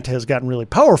because Manta has gotten really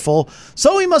powerful,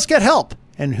 so he must get help.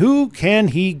 And who can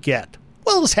he get?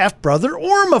 Well, his half-brother,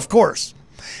 Orm, of course.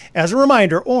 As a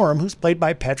reminder, Orm, who's played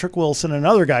by Patrick Wilson,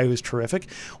 another guy who's terrific,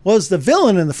 was the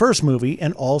villain in the first movie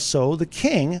and also the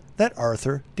king that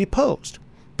Arthur deposed.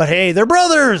 But hey, they're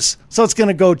brothers, so it's going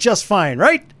to go just fine,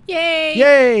 right? Yay!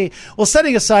 Yay! Well,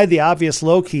 setting aside the obvious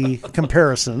low-key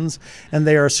comparisons, and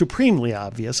they are supremely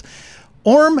obvious,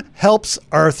 Orm helps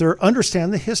Arthur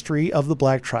understand the history of the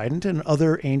Black Trident and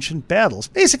other ancient battles.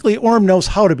 Basically, Orm knows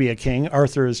how to be a king.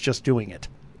 Arthur is just doing it.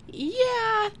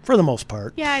 Yeah. For the most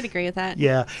part. Yeah, I'd agree with that.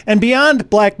 Yeah. And beyond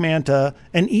Black Manta,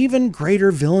 an even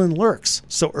greater villain lurks,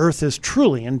 so Earth is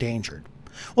truly endangered.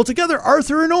 Well, together,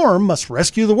 Arthur and Orm must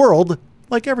rescue the world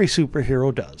like every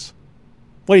superhero does.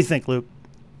 What do you think, Luke?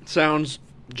 Sounds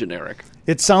generic.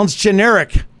 It sounds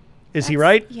generic. Is he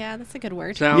right? Yeah, that's a good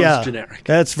word. Sounds generic.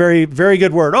 That's very, very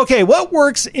good word. Okay, what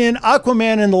works in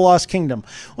Aquaman and the Lost Kingdom?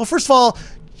 Well, first of all,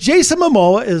 Jason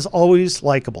Momoa is always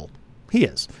likable. He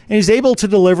is. And he's able to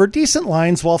deliver decent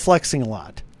lines while flexing a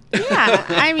lot. Yeah,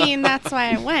 I mean, that's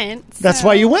why I went. That's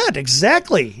why you went.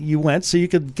 Exactly. You went so you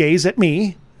could gaze at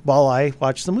me while I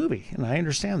watched the movie. And I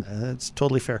understand that. That's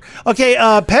totally fair. Okay,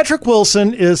 Patrick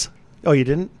Wilson is... Oh, you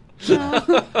didn't?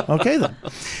 No. Okay, then.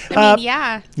 I mean,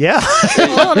 yeah. Yeah.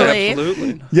 Totally.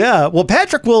 Absolutely. Yeah. Well,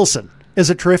 Patrick Wilson is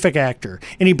a terrific actor,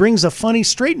 and he brings a funny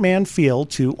straight man feel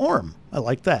to Orm. I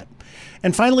like that.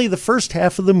 And finally, the first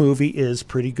half of the movie is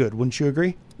pretty good. Wouldn't you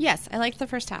agree? Yes, I liked the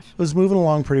first half. It was moving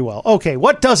along pretty well. Okay,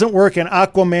 what doesn't work in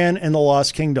Aquaman and the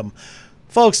Lost Kingdom?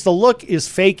 Folks, the look is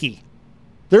fakey.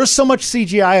 There's so much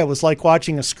CGI, it was like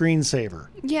watching a screensaver.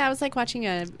 Yeah, it was like watching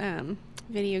a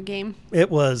video game. It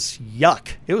was yuck.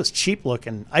 It was cheap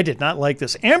looking. I did not like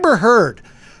this. Amber Heard,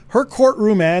 her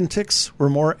courtroom antics were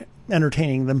more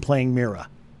entertaining than playing Mira.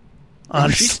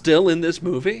 Is she still in this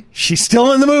movie? She's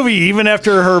still in the movie, even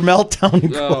after her meltdown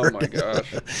in court. Oh, my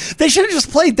gosh. They should have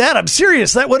just played that. I'm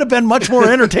serious. That would have been much more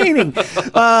entertaining.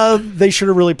 They should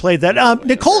have really played that.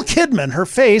 Nicole Kidman, her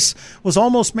face was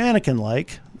almost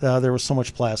mannequin-like. There was so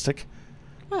much plastic.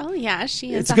 Well, yeah,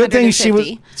 she is. It's a good thing she was.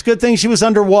 It's a good thing she was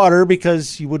underwater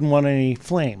because you wouldn't want any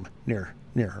flame near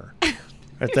her.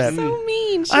 At that. So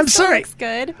mean. She I'm still sorry. Looks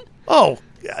good. Oh,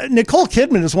 Nicole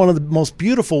Kidman is one of the most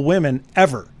beautiful women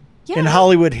ever in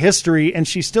Hollywood history, and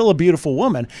she's still a beautiful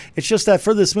woman. It's just that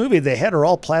for this movie, they had her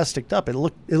all plasticed up. It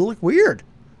looked weird.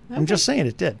 Okay. I'm just saying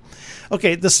it did.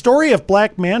 Okay, the story of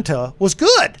Black Manta was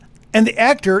good. And the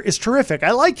actor is terrific.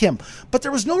 I like him. But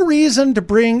there was no reason to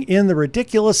bring in the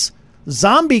ridiculous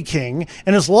Zombie King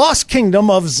and his lost kingdom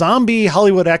of zombie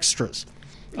Hollywood extras.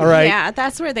 All right? Yeah,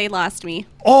 that's where they lost me.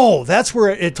 Oh, that's where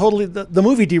it totally... The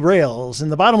movie derails.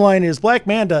 And the bottom line is Black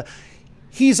Manta,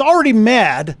 he's already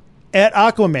mad at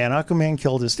Aquaman. Aquaman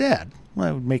killed his dad. Well,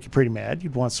 that would make you pretty mad.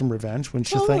 You'd want some revenge,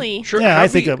 wouldn't you think? Sure. Yeah,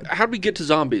 How'd we get to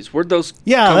zombies? Where'd those come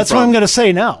that's from? what I'm going to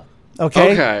say now.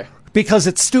 Okay? Because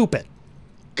it's stupid.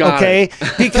 Got it.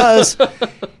 Because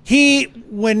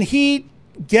when he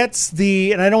gets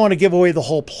and I don't want to give away the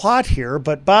whole plot here,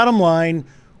 but bottom line,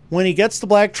 when he gets the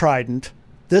Black Trident,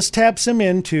 this taps him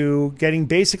into getting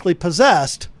basically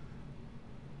possessed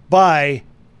by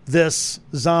this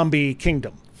zombie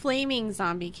kingdom. Flaming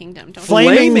zombie kingdom.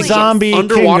 Flaming zombie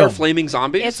underwater kingdom. Flaming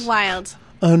zombies? It's wild.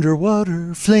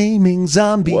 Underwater flaming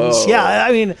zombies. Whoa. Yeah,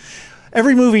 I mean,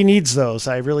 every movie needs those.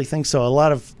 I really think so. A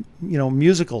lot of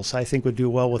musicals I think would do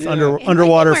well with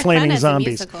underwater flaming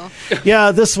zombies.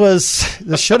 Yeah, this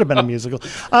should have been a musical.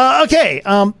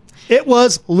 It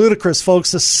was ludicrous,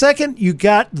 folks. The second you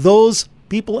got those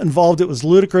people involved, it was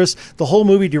ludicrous. The whole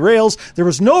movie derails. There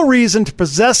was no reason to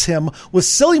possess him with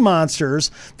silly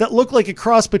monsters that look like a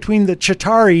cross between the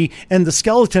Chitauri and the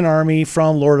skeleton army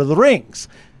from Lord of the Rings.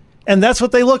 And that's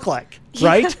what they look like,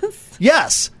 right?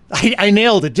 Yes. I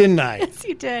nailed it, didn't I? Yes,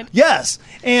 you did. Yes.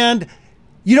 And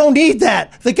you don't need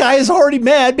that. The guy is already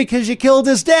mad because you killed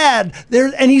his dad.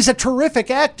 And he's a terrific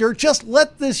actor. Just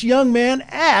let this young man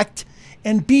act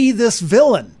and be this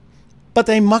villain. But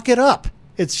they muck it up.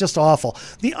 It's just awful.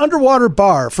 The underwater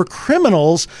bar for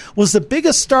criminals was the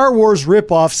biggest Star Wars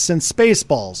ripoff since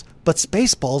Spaceballs, but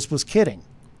Spaceballs was kidding.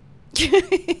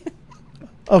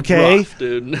 Okay. Rough,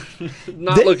 dude.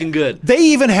 Not looking good. They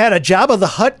even had a Jabba the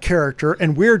Hutt character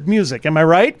and weird music. Am I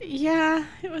right? Yeah,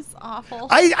 it was awful.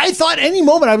 I thought any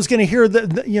moment I was going to hear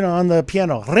the on the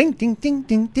piano, ring, ding, ding,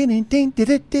 ding, ding, ding, ding,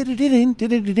 ding,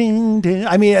 ding, ding, ding.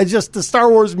 I mean, it's just the Star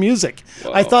Wars music.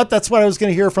 Whoa. I thought that's what I was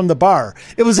going to hear from the bar.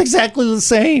 It was exactly the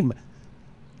same.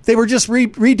 They were just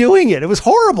redoing it. It was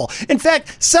horrible. In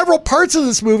fact, several parts of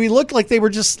this movie looked like they were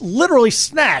just literally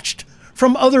snatched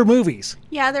from other movies.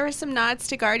 Yeah, there were some nods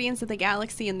to Guardians of the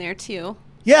Galaxy in there, too.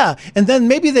 Yeah, and then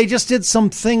maybe they just did some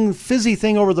fizzy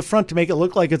thing over the front to make it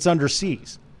look like it's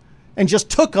underseas. And just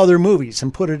took other movies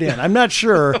and put it in. I'm not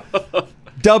sure.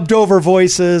 Dubbed over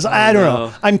voices. I don't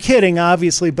know. I'm kidding,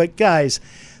 obviously. But, guys,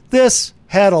 this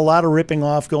had a lot of ripping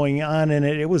off going on in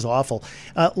it. It was awful.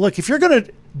 Look, if you're going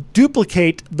to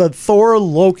duplicate the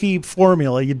Thor-Loki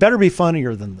formula, you better be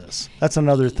funnier than this. That's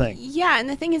another thing. Yeah, and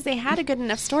the thing is they had a good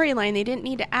enough storyline. They didn't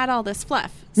need to add all this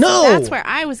fluff. So No! that's where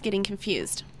I was getting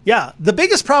confused. Yeah, the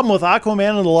biggest problem with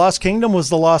Aquaman and the Lost Kingdom was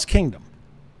the Lost Kingdom.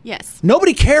 Yes.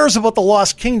 Nobody cares about the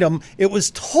Lost Kingdom. It was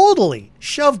totally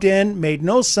shoved in, made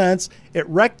no sense. It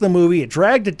wrecked the movie. It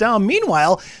dragged it down.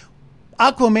 Meanwhile,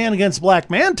 Aquaman against Black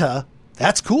Manta,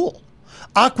 that's cool.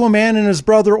 Aquaman and his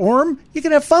brother Orm, you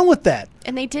can have fun with that.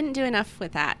 And they didn't do enough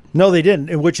with that. No, they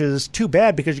didn't, which is too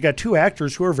bad because you got two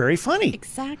actors who are very funny.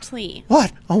 Exactly.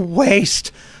 What a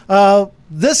waste.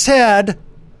 This had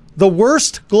the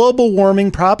worst global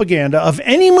warming propaganda of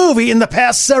any movie in the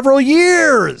past several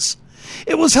years.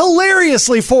 It was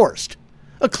hilariously forced.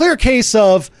 A clear case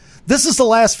of, this is the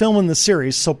last film in the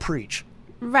series, so preach.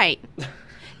 Right.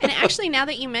 And actually, now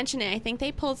that you mention it, I think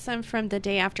they pulled some from The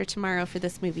Day After Tomorrow for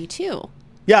this movie, too.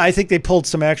 Yeah, I think they pulled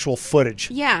some actual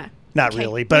footage. Yeah. Not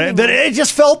really, but it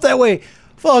just felt that way.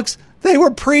 Folks, they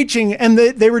were preaching, and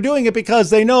they were doing it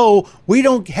because they know we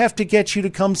don't have to get you to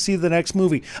come see the next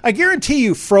movie. I guarantee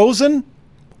you, Frozen,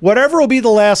 whatever will be the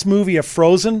last movie of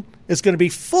Frozen, is going to be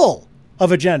full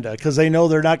of agenda because they know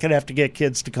they're not going to have to get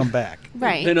kids to come back.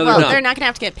 Right. They're They're not going to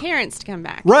have to get parents to come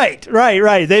back. Right.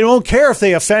 They don't care if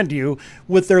they offend you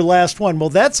with their last one. Well,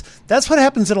 that's what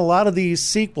happens in a lot of these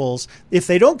sequels. If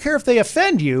they don't care if they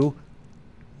offend you,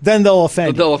 then they'll offend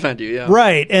you. They'll offend you, yeah.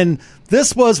 Right. And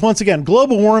this was, once again,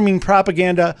 global warming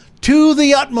propaganda to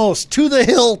the utmost, to the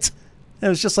hilt. And it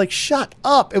was just like, shut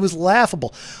up. It was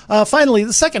laughable. Finally,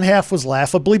 the second half was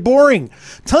laughably boring.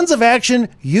 Tons of action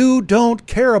you don't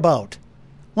care about.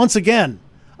 Once again,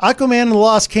 Aquaman and the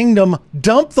Lost Kingdom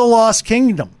dump the Lost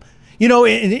Kingdom. You know,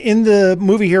 in the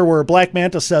movie here where Black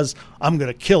Manta says, I'm going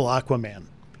to kill Aquaman.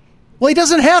 Well, he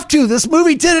doesn't have to. This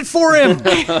movie did it for him.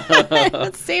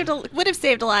 Would have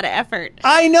saved a lot of effort.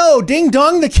 I know. Ding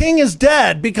dong, the king is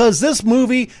dead because this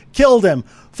movie killed him.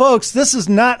 Folks, this is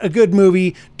not a good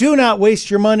movie. Do not waste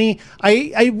your money.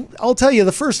 I'll tell you,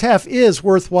 the first half is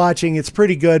worth watching. It's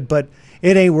pretty good, but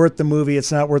it ain't worth the movie.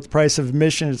 It's not worth the price of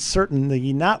admission. It's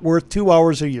certainly not worth 2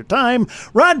 hours of your time.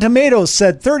 Rotten Tomatoes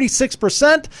said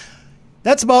 36%.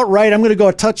 That's about right. I'm going to go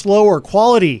a touch lower.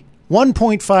 Quality,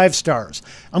 1.5 stars.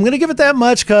 I'm going to give it that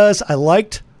much because I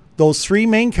liked those three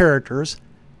main characters,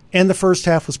 and the first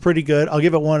half was pretty good. I'll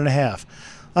give it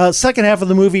 1.5. Second half of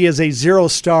the movie is a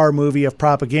 0-star movie of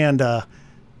propaganda,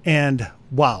 and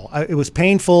wow, it was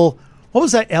painful. What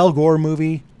was that Al Gore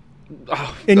movie?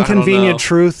 Inconvenient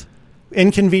Truth.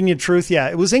 Inconvenient Truth, yeah.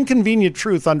 It was Inconvenient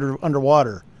Truth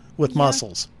underwater with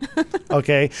muscles.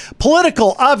 Okay.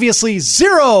 Political, obviously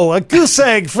 0. A goose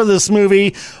egg for this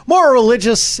movie. More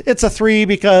religious, it's a 3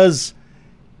 because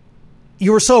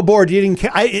you were so bored you didn't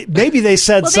care. Maybe they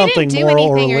said something moral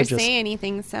or religious. Well, they didn't do anything or religious. say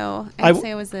anything, so I'd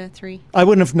say it was a 3. I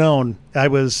wouldn't have known. I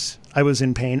was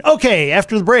in pain. Okay,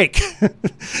 after the break.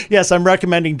 Yes, I'm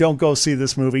recommending don't go see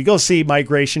this movie. Go see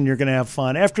Migration. You're going to have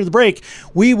fun. After the break,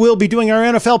 we will be doing our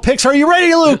NFL picks. Are you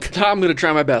ready, Luke? I'm going to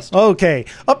try my best. Okay.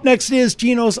 Up next is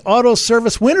Gino's Auto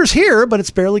Service. Winter's here, but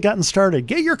it's barely gotten started.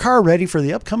 Get your car ready for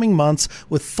the upcoming months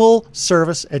with full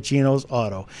service at Gino's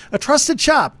Auto. A trusted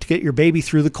shop to get your baby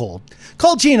through the cold.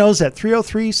 Call Gino's at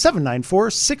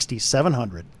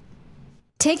 303-794-6700.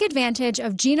 Take advantage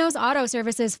of Gino's Auto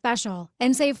Services special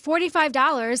and save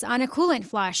 $45 on a coolant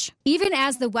flush. Even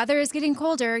as the weather is getting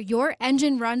colder, your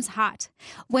engine runs hot.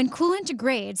 When coolant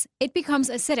degrades, it becomes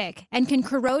acidic and can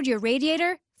corrode your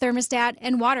radiator, thermostat,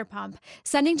 and water pump,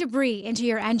 sending debris into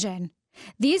your engine.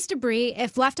 These debris,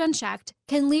 if left unchecked,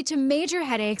 can lead to major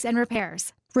headaches and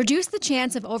repairs. Reduce the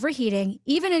chance of overheating,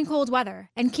 even in cold weather,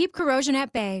 and keep corrosion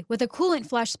at bay with a coolant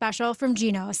flush special from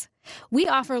Geno's. We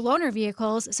offer loaner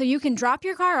vehicles so you can drop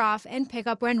your car off and pick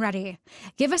up when ready.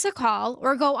 Give us a call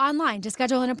or go online to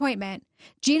schedule an appointment.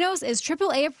 Geno's is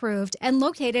AAA approved and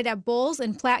located at Bowles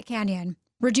and Platte Canyon.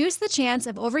 Reduce the chance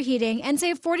of overheating and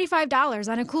save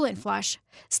 $45 on a coolant flush.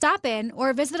 Stop in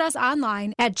or visit us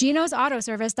online at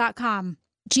genosautoservice.com.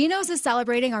 Geno's is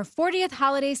celebrating our 40th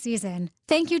holiday season.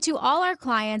 Thank you to all our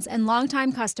clients and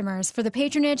longtime customers for the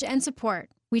patronage and support.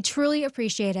 We truly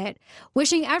appreciate it.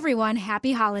 Wishing everyone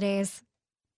happy holidays.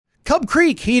 Cub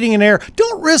Creek Heating and Air.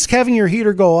 Don't risk having your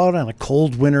heater go out on a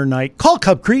cold winter night. Call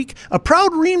Cub Creek, a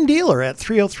proud Rheem dealer, at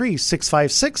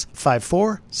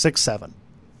 303-656-5467.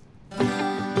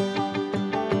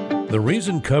 The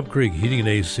reason Cub Creek Heating and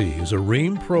AC is a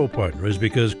Rheem Pro partner is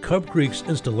because Cub Creek's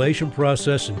installation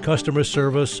process and customer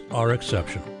service are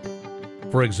exceptional.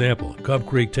 For example, Cub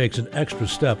Creek takes an extra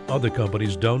step other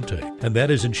companies don't take, and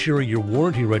that is ensuring your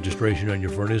warranty registration on your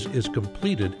furnace is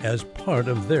completed as part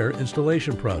of their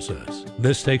installation process.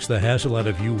 This takes the hassle out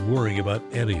of you worrying about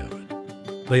any of it.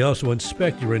 They also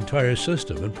inspect your entire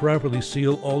system and properly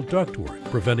seal all ductwork,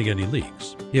 preventing any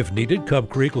leaks. If needed, Cub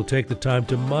Creek will take the time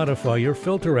to modify your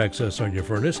filter access on your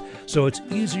furnace so it's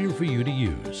easier for you to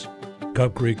use.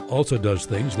 Cub Creek also does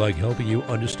things like helping you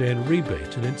understand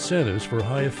rebates and incentives for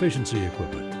high-efficiency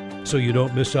equipment, so you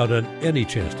don't miss out on any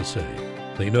chance to save.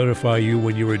 They notify you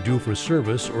when you are due for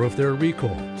service or if there are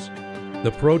recalls.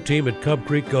 The pro team at Cub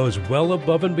Creek goes well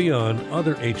above and beyond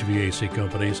other HVAC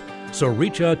companies, so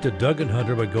reach out to Doug and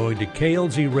Hunter by going to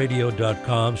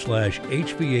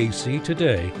klzradio.com/HVAC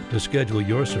today to schedule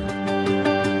your service.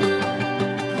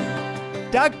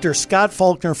 Dr. Scott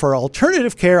Faulkner for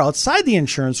alternative care outside the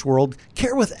insurance world.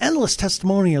 Care with endless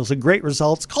testimonials and great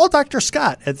results. Call Dr.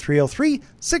 Scott at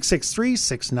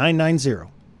 303-663-6990.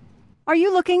 Are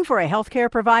you looking for a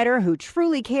healthcare provider who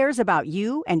truly cares about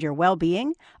you and your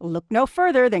well-being? Look no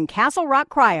further than Castle Rock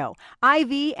Cryo,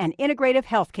 IV and integrative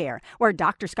healthcare, where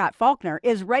Dr. Scott Faulkner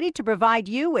is ready to provide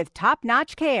you with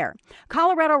top-notch care.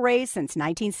 Colorado raised since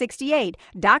 1968,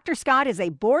 Dr. Scott is a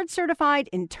board-certified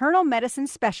internal medicine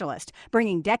specialist,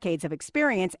 bringing decades of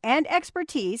experience and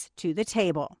expertise to the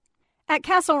table. At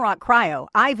Castle Rock Cryo,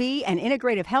 IV, and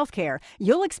Integrative Healthcare,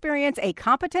 you'll experience a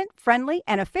competent, friendly,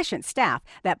 and efficient staff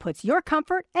that puts your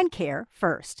comfort and care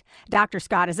first. Dr.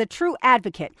 Scott is a true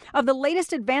advocate of the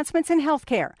latest advancements in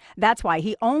healthcare. That's why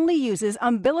he only uses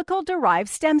umbilical-derived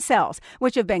stem cells,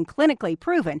 which have been clinically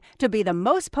proven to be the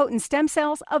most potent stem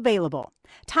cells available.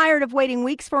 Tired of waiting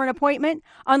weeks for an appointment?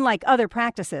 Unlike other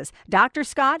practices, Dr.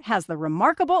 Scott has the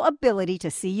remarkable ability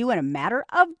to see you in a matter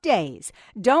of days.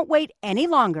 Don't wait any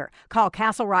longer. Call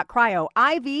Castle Rock Cryo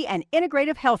IV and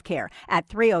Integrative Healthcare at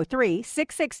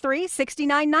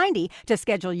 303-663-6990 to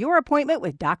schedule your appointment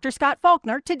with Dr. Scott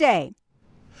Faulkner today.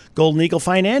 Golden Eagle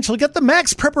Financial. Get the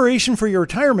max preparation for your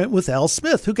retirement with Al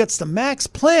Smith, who gets the max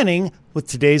planning with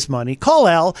today's money. Call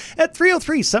Al at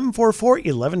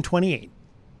 303-744-1128.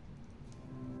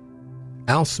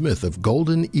 Al Smith of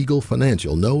Golden Eagle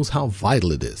Financial knows how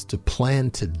vital it is to plan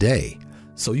today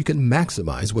so you can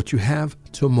maximize what you have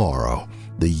tomorrow.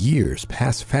 The years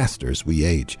pass faster as we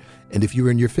age, and if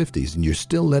you're in your 50s and you're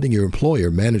still letting your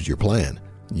employer manage your plan,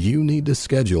 you need to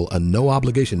schedule a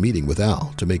no-obligation meeting with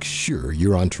Al to make sure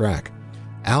you're on track.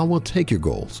 Al will take your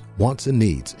goals, wants, and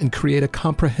needs and create a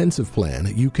comprehensive plan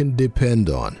you can depend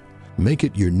on. Make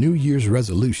it your New Year's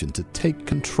resolution to take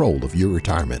control of your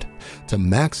retirement, to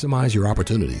maximize your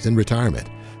opportunities in retirement.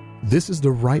 This is the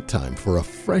right time for a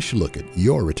fresh look at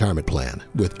your retirement plan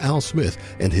with Al Smith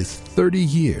and his 30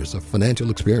 years of financial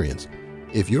experience.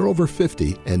 If you're over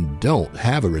 50 and don't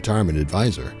have a retirement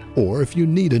advisor, or if you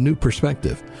need a new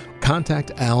perspective,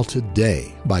 contact Al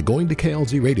today by going to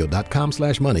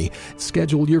klzradio.com/money,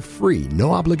 schedule your free,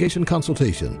 no-obligation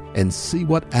consultation, and see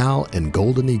what Al and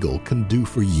Golden Eagle can do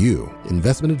for you.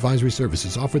 Investment advisory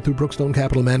services offered through Brookstone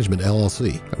Capital Management,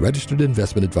 LLC, a registered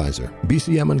investment advisor.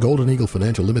 BCM and Golden Eagle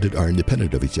Financial Limited are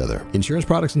independent of each other. Insurance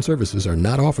products and services are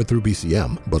not offered through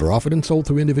BCM, but are offered and sold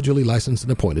through individually licensed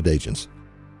and appointed agents.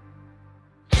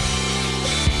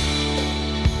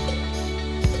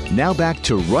 Now back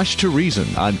to Rush to Reason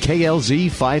on KLZ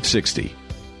 560.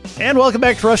 And welcome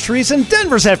back to Rush to Reason,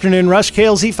 Denver's Afternoon Rush,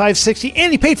 KLZ 560.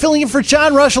 Andy Pate filling in for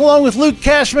John Rush along with Luke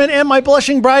Cashman and my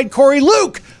blushing bride, Corey.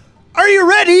 Luke, are you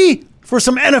ready for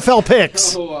some NFL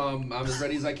picks? Oh, I'm as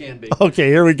ready as I can be. Okay,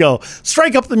 here we go.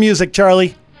 Strike up the music,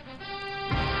 Charlie.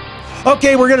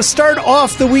 Okay, we're going to start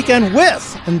off the weekend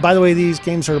with, and by the way, these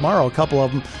games are tomorrow, a couple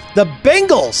of them, the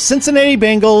Bengals. Cincinnati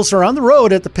Bengals are on the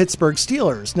road at the Pittsburgh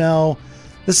Steelers. Now,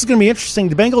 this is going to be interesting.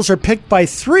 The Bengals are picked by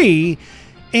 3,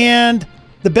 and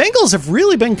the Bengals have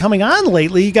really been coming on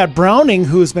lately. You got Browning,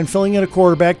 who has been filling in a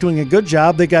quarterback, doing a good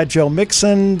job. They got Joe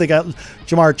Mixon. They got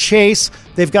Jamar Chase.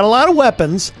 They've got a lot of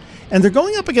weapons, and they're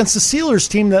going up against the Steelers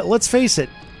team that, let's face it,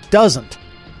 doesn't.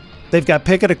 They've got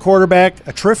Pickett at quarterback,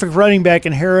 a terrific running back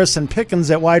in Harris, and Pickens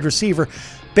at wide receiver.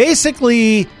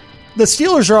 Basically, the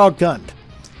Steelers are outgunned.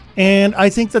 And I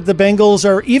think that the Bengals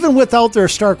are, even without their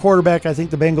star quarterback, I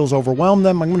think the Bengals overwhelm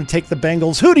them. I'm going to take the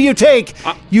Bengals. Who do you take?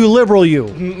 You liberal you.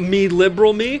 Me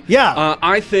liberal me? Yeah.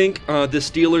 I think the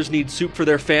Steelers need soup for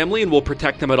their family and will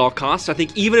protect them at all costs. I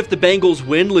think even if the Bengals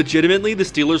win legitimately, the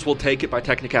Steelers will take it by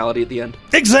technicality at the end.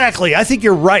 Exactly. I think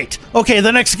you're right. Okay,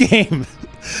 the next game.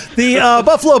 The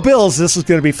Buffalo Bills, this is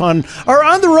going to be fun, are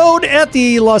on the road at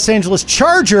the Los Angeles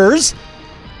Chargers.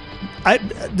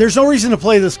 There's no reason to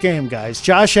play this game, guys.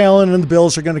 Josh Allen and the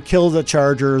Bills are going to kill the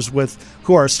Chargers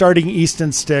who are starting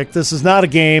Easton Stick. This is not a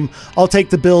game. I'll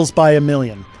take the Bills by 1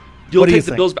 million. You'll take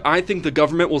the Bills. I think the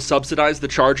government will subsidize the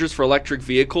Chargers for electric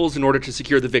vehicles in order to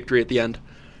secure the victory at the end.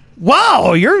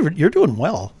 Wow, you're doing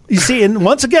well. You see, and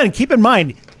once again, keep in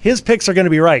mind, his picks are going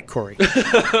to be right, Corey.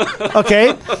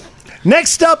 Okay.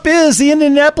 Next up is the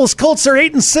Indianapolis Colts. They're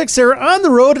 8-6. They're on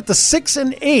the road at the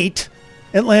 6-8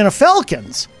 Atlanta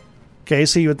Falcons. Okay,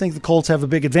 so you would think the Colts have a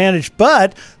big advantage,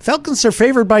 but Falcons are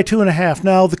favored by 2.5.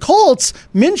 Now, the Colts,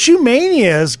 Minshew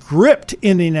Mania has gripped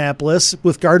Indianapolis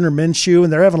with Gardner Minshew,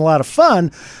 and they're having a lot of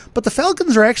fun, but the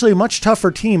Falcons are actually a much tougher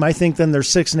team, I think, than their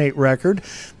 6-8 record.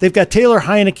 They've got Taylor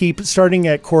Heineke starting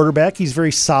at quarterback. He's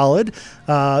very solid.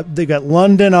 They've got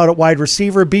London out at wide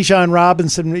receiver. Bijan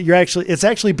Robinson, it's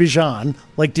actually Bijan,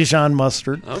 like Dijon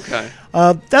mustard. Okay.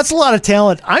 That's a lot of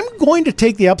talent. I'm going to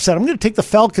take the upset. I'm going to take the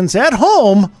Falcons at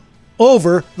home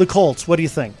over the Colts. What do you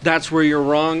think? That's where you're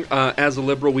wrong. As a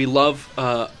liberal, we love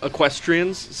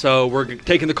equestrians, so we're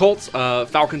taking the Colts.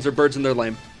 Falcons are birds in their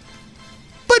lane.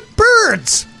 But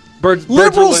birds! Birds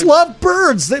Liberals love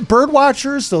birds. Bird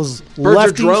watchers, those birds lefties,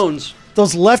 are drones.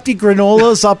 Those lefty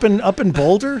granolas up in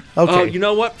Boulder. Okay, you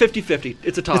know what? 50-50.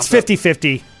 It's a toss. It's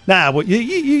 50-50. Nah, well,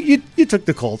 you took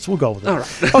the Colts. We'll go with it. All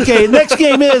right. Okay, next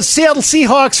game is Seattle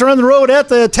Seahawks are on the road at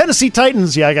the Tennessee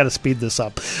Titans. Yeah, I got to speed this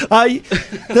up.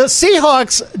 The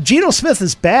Seahawks, Geno Smith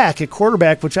is back at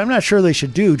quarterback, which I'm not sure they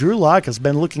should do. Drew Lock has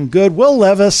been looking good. Will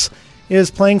Levis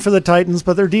is playing for the Titans,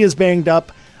 but their D is banged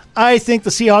up. I think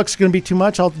the Seahawks are going to be too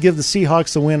much. I'll give the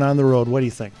Seahawks the win on the road. What do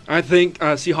you think? I think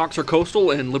Seahawks are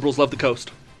coastal, and liberals love the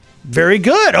coast. Very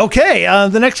good. Okay,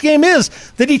 the next game is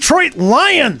the Detroit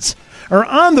Lions are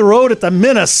on the road at the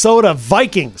Minnesota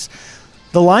Vikings.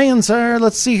 The Lions are,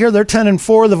 let's see here, they're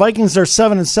 10-4. The Vikings are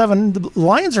 7-7. The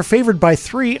Lions are favored by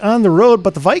 3 on the road,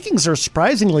 but the Vikings are a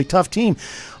surprisingly tough team.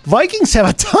 Vikings have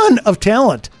a ton of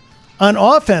talent on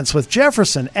offense with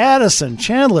Jefferson, Addison,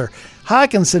 Chandler,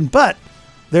 Hawkinson, but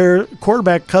their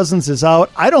quarterback Cousins is out.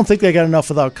 I don't think they got enough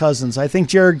without Cousins. I think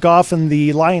Jared Goff and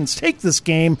the Lions take this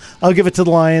game. I'll give it to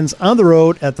the Lions on the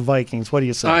road at the Vikings. What do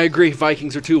you say? I agree.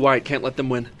 Vikings are too white. Can't let them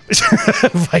win.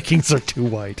 Vikings are too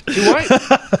white. Too white.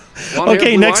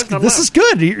 Okay, next. This is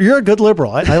good. You're a good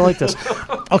liberal. I like this.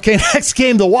 Okay, next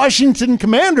game. The Washington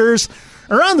Commanders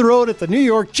are on the road at the New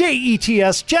York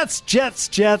Jets. Jets.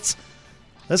 This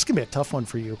is going to be a tough one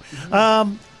for you.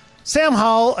 Sam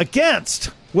Howell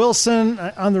against Wilson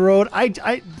on the road.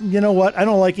 You know what? I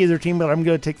don't like either team, but I'm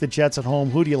going to take the Jets at home.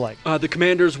 Who do you like? The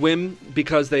Commanders win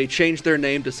because they changed their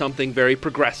name to something very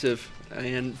progressive,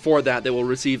 and for that they will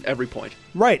receive every point.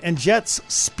 Right, and Jets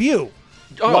spew.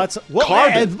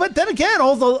 Carbon. But then again,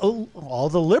 all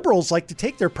the liberals like to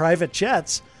take their private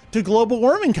jets to global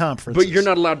warming conferences. But you're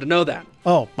not allowed to know that.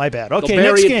 Oh, my bad. Okay,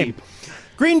 next game. Deep.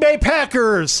 Green Bay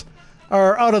Packers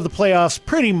are out of the playoffs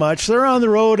pretty much. They're on the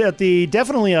road at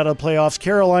definitely out of the playoffs,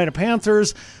 Carolina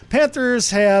Panthers.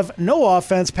 Panthers have no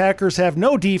offense. Packers have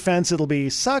no defense. It'll be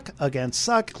suck against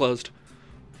suck. Closed.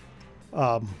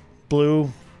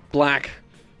 Blue. Black.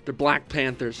 They're Black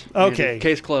Panthers. Okay. Andy.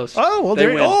 Case closed. Oh,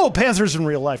 well, Panthers in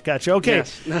real life. Gotcha. Okay.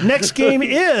 Yes. Next game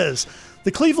is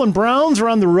the Cleveland Browns are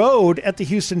on the road at the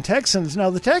Houston Texans. Now,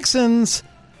 the Texans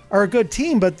are a good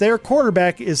team, but their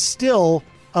quarterback is still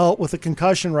out with a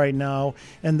concussion right now,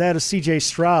 and that is C.J.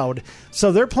 Stroud.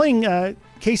 So they're playing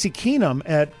Casey Keenum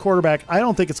at quarterback. I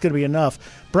don't think it's going to be enough.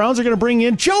 Browns are going to bring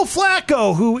in Joe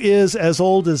Flacco, who is as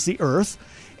old as the earth,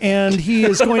 and he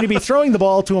is going to be throwing the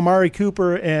ball to Amari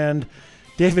Cooper and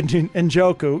David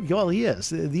Njoku. Well, he is.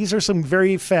 These are some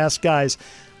very fast guys.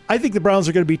 I think the Browns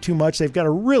are going to be too much. They've got a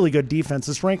really good defense.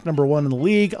 It's ranked number 1 in the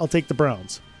league. I'll take the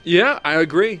Browns. Yeah, I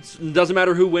agree. It doesn't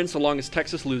matter who wins so long as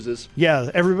Texas loses. Yeah,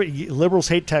 liberals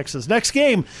hate Texas. Next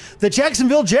game, the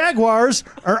Jacksonville Jaguars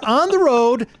are on the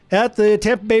road at the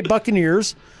Tampa Bay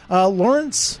Buccaneers.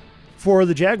 Lawrence for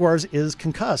the Jaguars is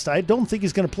concussed. I don't think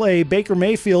he's going to play. Baker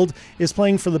Mayfield is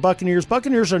playing for the Buccaneers.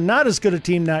 Buccaneers are not as good a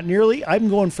team, not nearly. I'm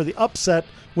going for the upset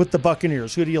with the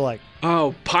Buccaneers. Who do you like?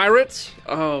 Oh, Pirates?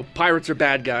 Oh, Pirates are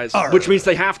bad guys, which means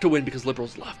they have to win because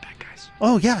liberals love bad guys.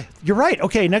 Oh, yeah, you're right.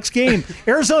 Okay, next game.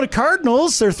 Arizona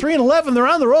Cardinals, they're 3-11. They're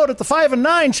on the road at the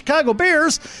 5-9 Chicago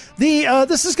Bears.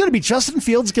 This is going to be Justin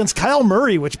Fields against Kyle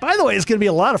Murray, which, by the way, is going to be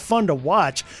a lot of fun to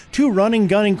watch. Two running,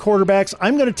 gunning quarterbacks.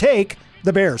 I'm going to take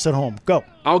the Bears at home. Go.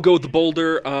 I'll go with the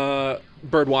Boulder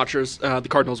Bird Watchers. The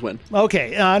Cardinals win.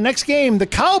 Okay, next game. The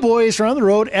Cowboys are on the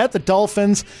road at the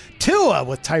Dolphins. Tua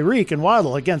with Tyreek and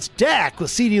Waddle against Dak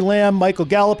with CeeDee Lamb, Michael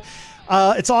Gallup.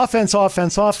 It's offense.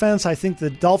 I think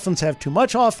the Dolphins have too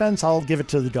much offense. I'll give it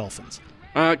to the Dolphins.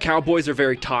 Cowboys are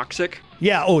very toxic.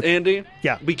 Yeah. Andy?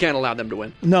 Yeah. We can't allow them to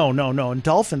win. No. And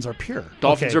Dolphins are pure.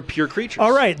 Dolphins are pure creatures.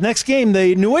 All right, next game.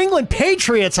 The New England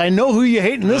Patriots. I know who you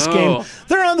hate in this game.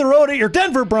 They're on the road at your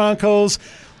Denver Broncos.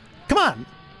 Come on.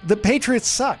 The Patriots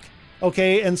suck.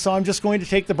 Okay, and so I'm just going to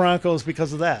take the Broncos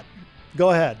because of that.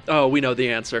 Go ahead. Oh, we know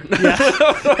the answer.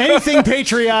 Yeah. Anything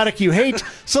patriotic you hate.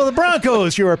 So the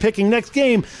Broncos you are picking next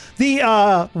game.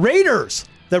 The Raiders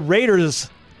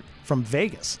from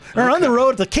Vegas are on the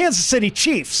road at the Kansas City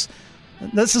Chiefs.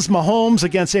 This is Mahomes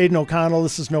against Aiden O'Connell.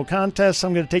 This is no contest.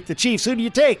 I'm going to take the Chiefs. Who do you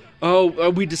take?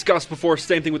 We discussed before,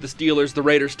 same thing with the Steelers. The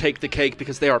Raiders take the cake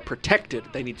because they are protected.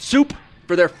 They need soup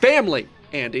for their family,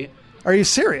 Andy. Are you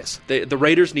serious? The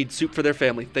Raiders need soup for their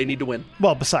family. They need to win.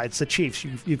 Well, besides the Chiefs,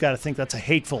 you've got to think that's a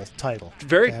hateful title.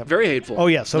 Very hateful. Oh,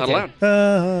 yes. Okay. Not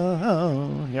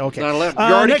allowed. Okay. Not allowed.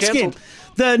 You're already next canceled. game.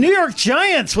 The New York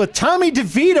Giants with Tommy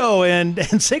DeVito and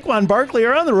Saquon Barkley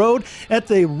are on the road at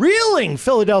the reeling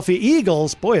Philadelphia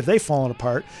Eagles. Boy, have they fallen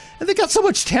apart. And they got so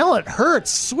much talent.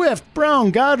 Hurts, Swift,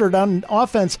 Brown, Goddard on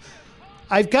offense.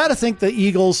 I've got to think the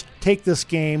Eagles take this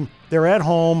game. They're at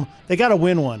home. They got to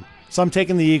win one. So I'm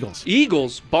taking the Eagles.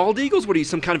 Eagles? Bald Eagles? What are you,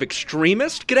 some kind of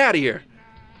extremist? Get out of here.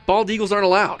 Bald Eagles aren't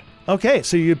allowed. Okay,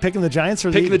 so you're picking the Giants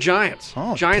or the Picking the Eagles? Giants.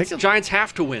 Oh, Giants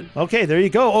have to win. Okay, there you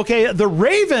go. Okay, the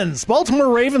Ravens.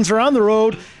 Baltimore Ravens are on the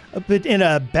road in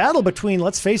a battle between,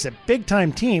 let's face it,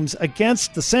 big-time teams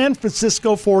against the San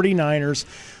Francisco 49ers.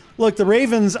 Look, the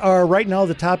Ravens are right now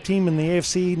the top team in the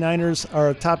AFC. Niners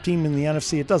are a top team in the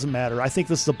NFC. It doesn't matter. I think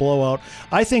this is a blowout.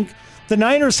 I think the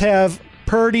Niners have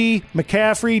Purdy,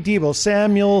 McCaffrey, Deebo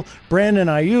Samuel, Brandon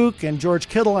Ayuk, and George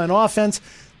Kittle on offense.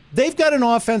 They've got an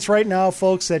offense right now,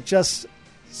 folks, that just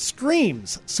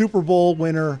screams Super Bowl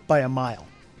winner by a mile.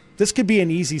 This could be an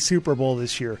easy Super Bowl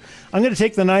this year. I'm going to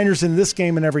take the Niners in this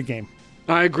game and every game.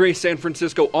 I agree. San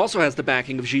Francisco also has the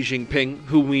backing of Xi Jinping,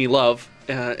 who we love,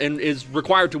 and is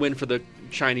required to win for the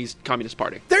Chinese Communist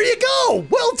Party. There you go.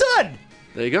 Well done.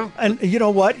 There you go. And you know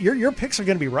what? Your picks are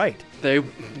going to be right. They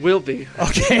will be.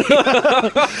 Okay.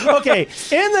 Okay.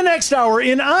 In the next hour,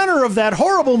 in honor of that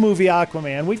horrible movie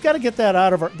Aquaman, we've got to get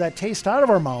that taste out of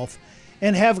our mouth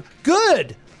and have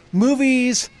good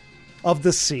movies of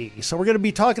the sea. So we're going to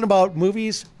be talking about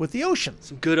movies with the ocean.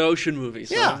 Some good ocean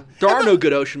movies. Yeah. Huh? There are no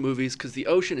good ocean movies because the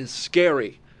ocean is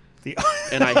scary.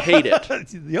 And I hate it.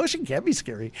 The ocean can be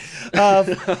scary.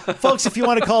 Folks, if you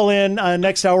want to call in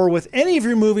next hour with any of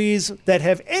your movies that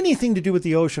have anything to do with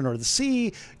the ocean or the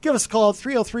sea, give us a call at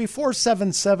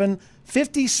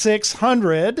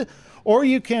 303-477-5600. Or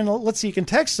you can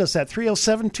text us at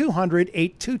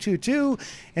 307-200-8222.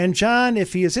 And John,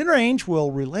 if he is in range,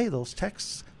 will relay those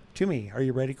texts to me. Are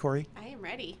you ready, Corey? I am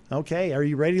ready. Okay. Are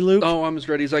you ready, Luke? Oh, I'm as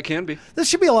ready as I can be. This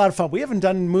should be a lot of fun. We haven't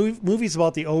done movies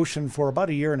about the ocean for about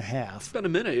a year and a half. It's been a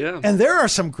minute, yeah. And there are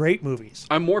some great movies.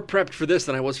 I'm more prepped for this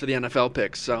than I was for the NFL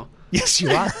picks, so. Yes, you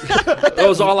are. That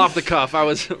was all off the cuff. I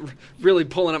was really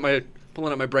pulling at my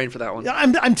brain for that one.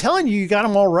 I'm telling you got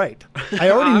them all right.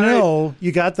 I already know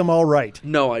you got them all right.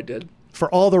 No, I did. For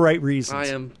all the right reasons.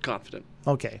 I am confident.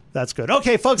 Okay, that's good.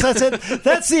 Okay, folks, that's it.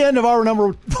 That's the end of hour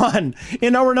number 1.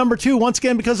 In hour number 2, once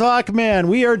again, because of Aquaman,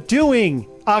 we are doing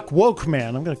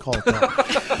Aquaman. I'm going to call it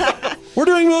that. We're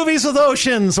doing movies with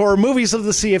oceans or movies of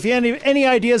the sea. If you have any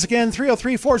ideas, again,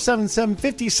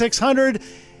 303-477-5600.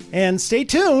 And stay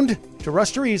tuned to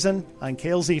Rush to Reason on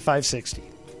KLZ 560.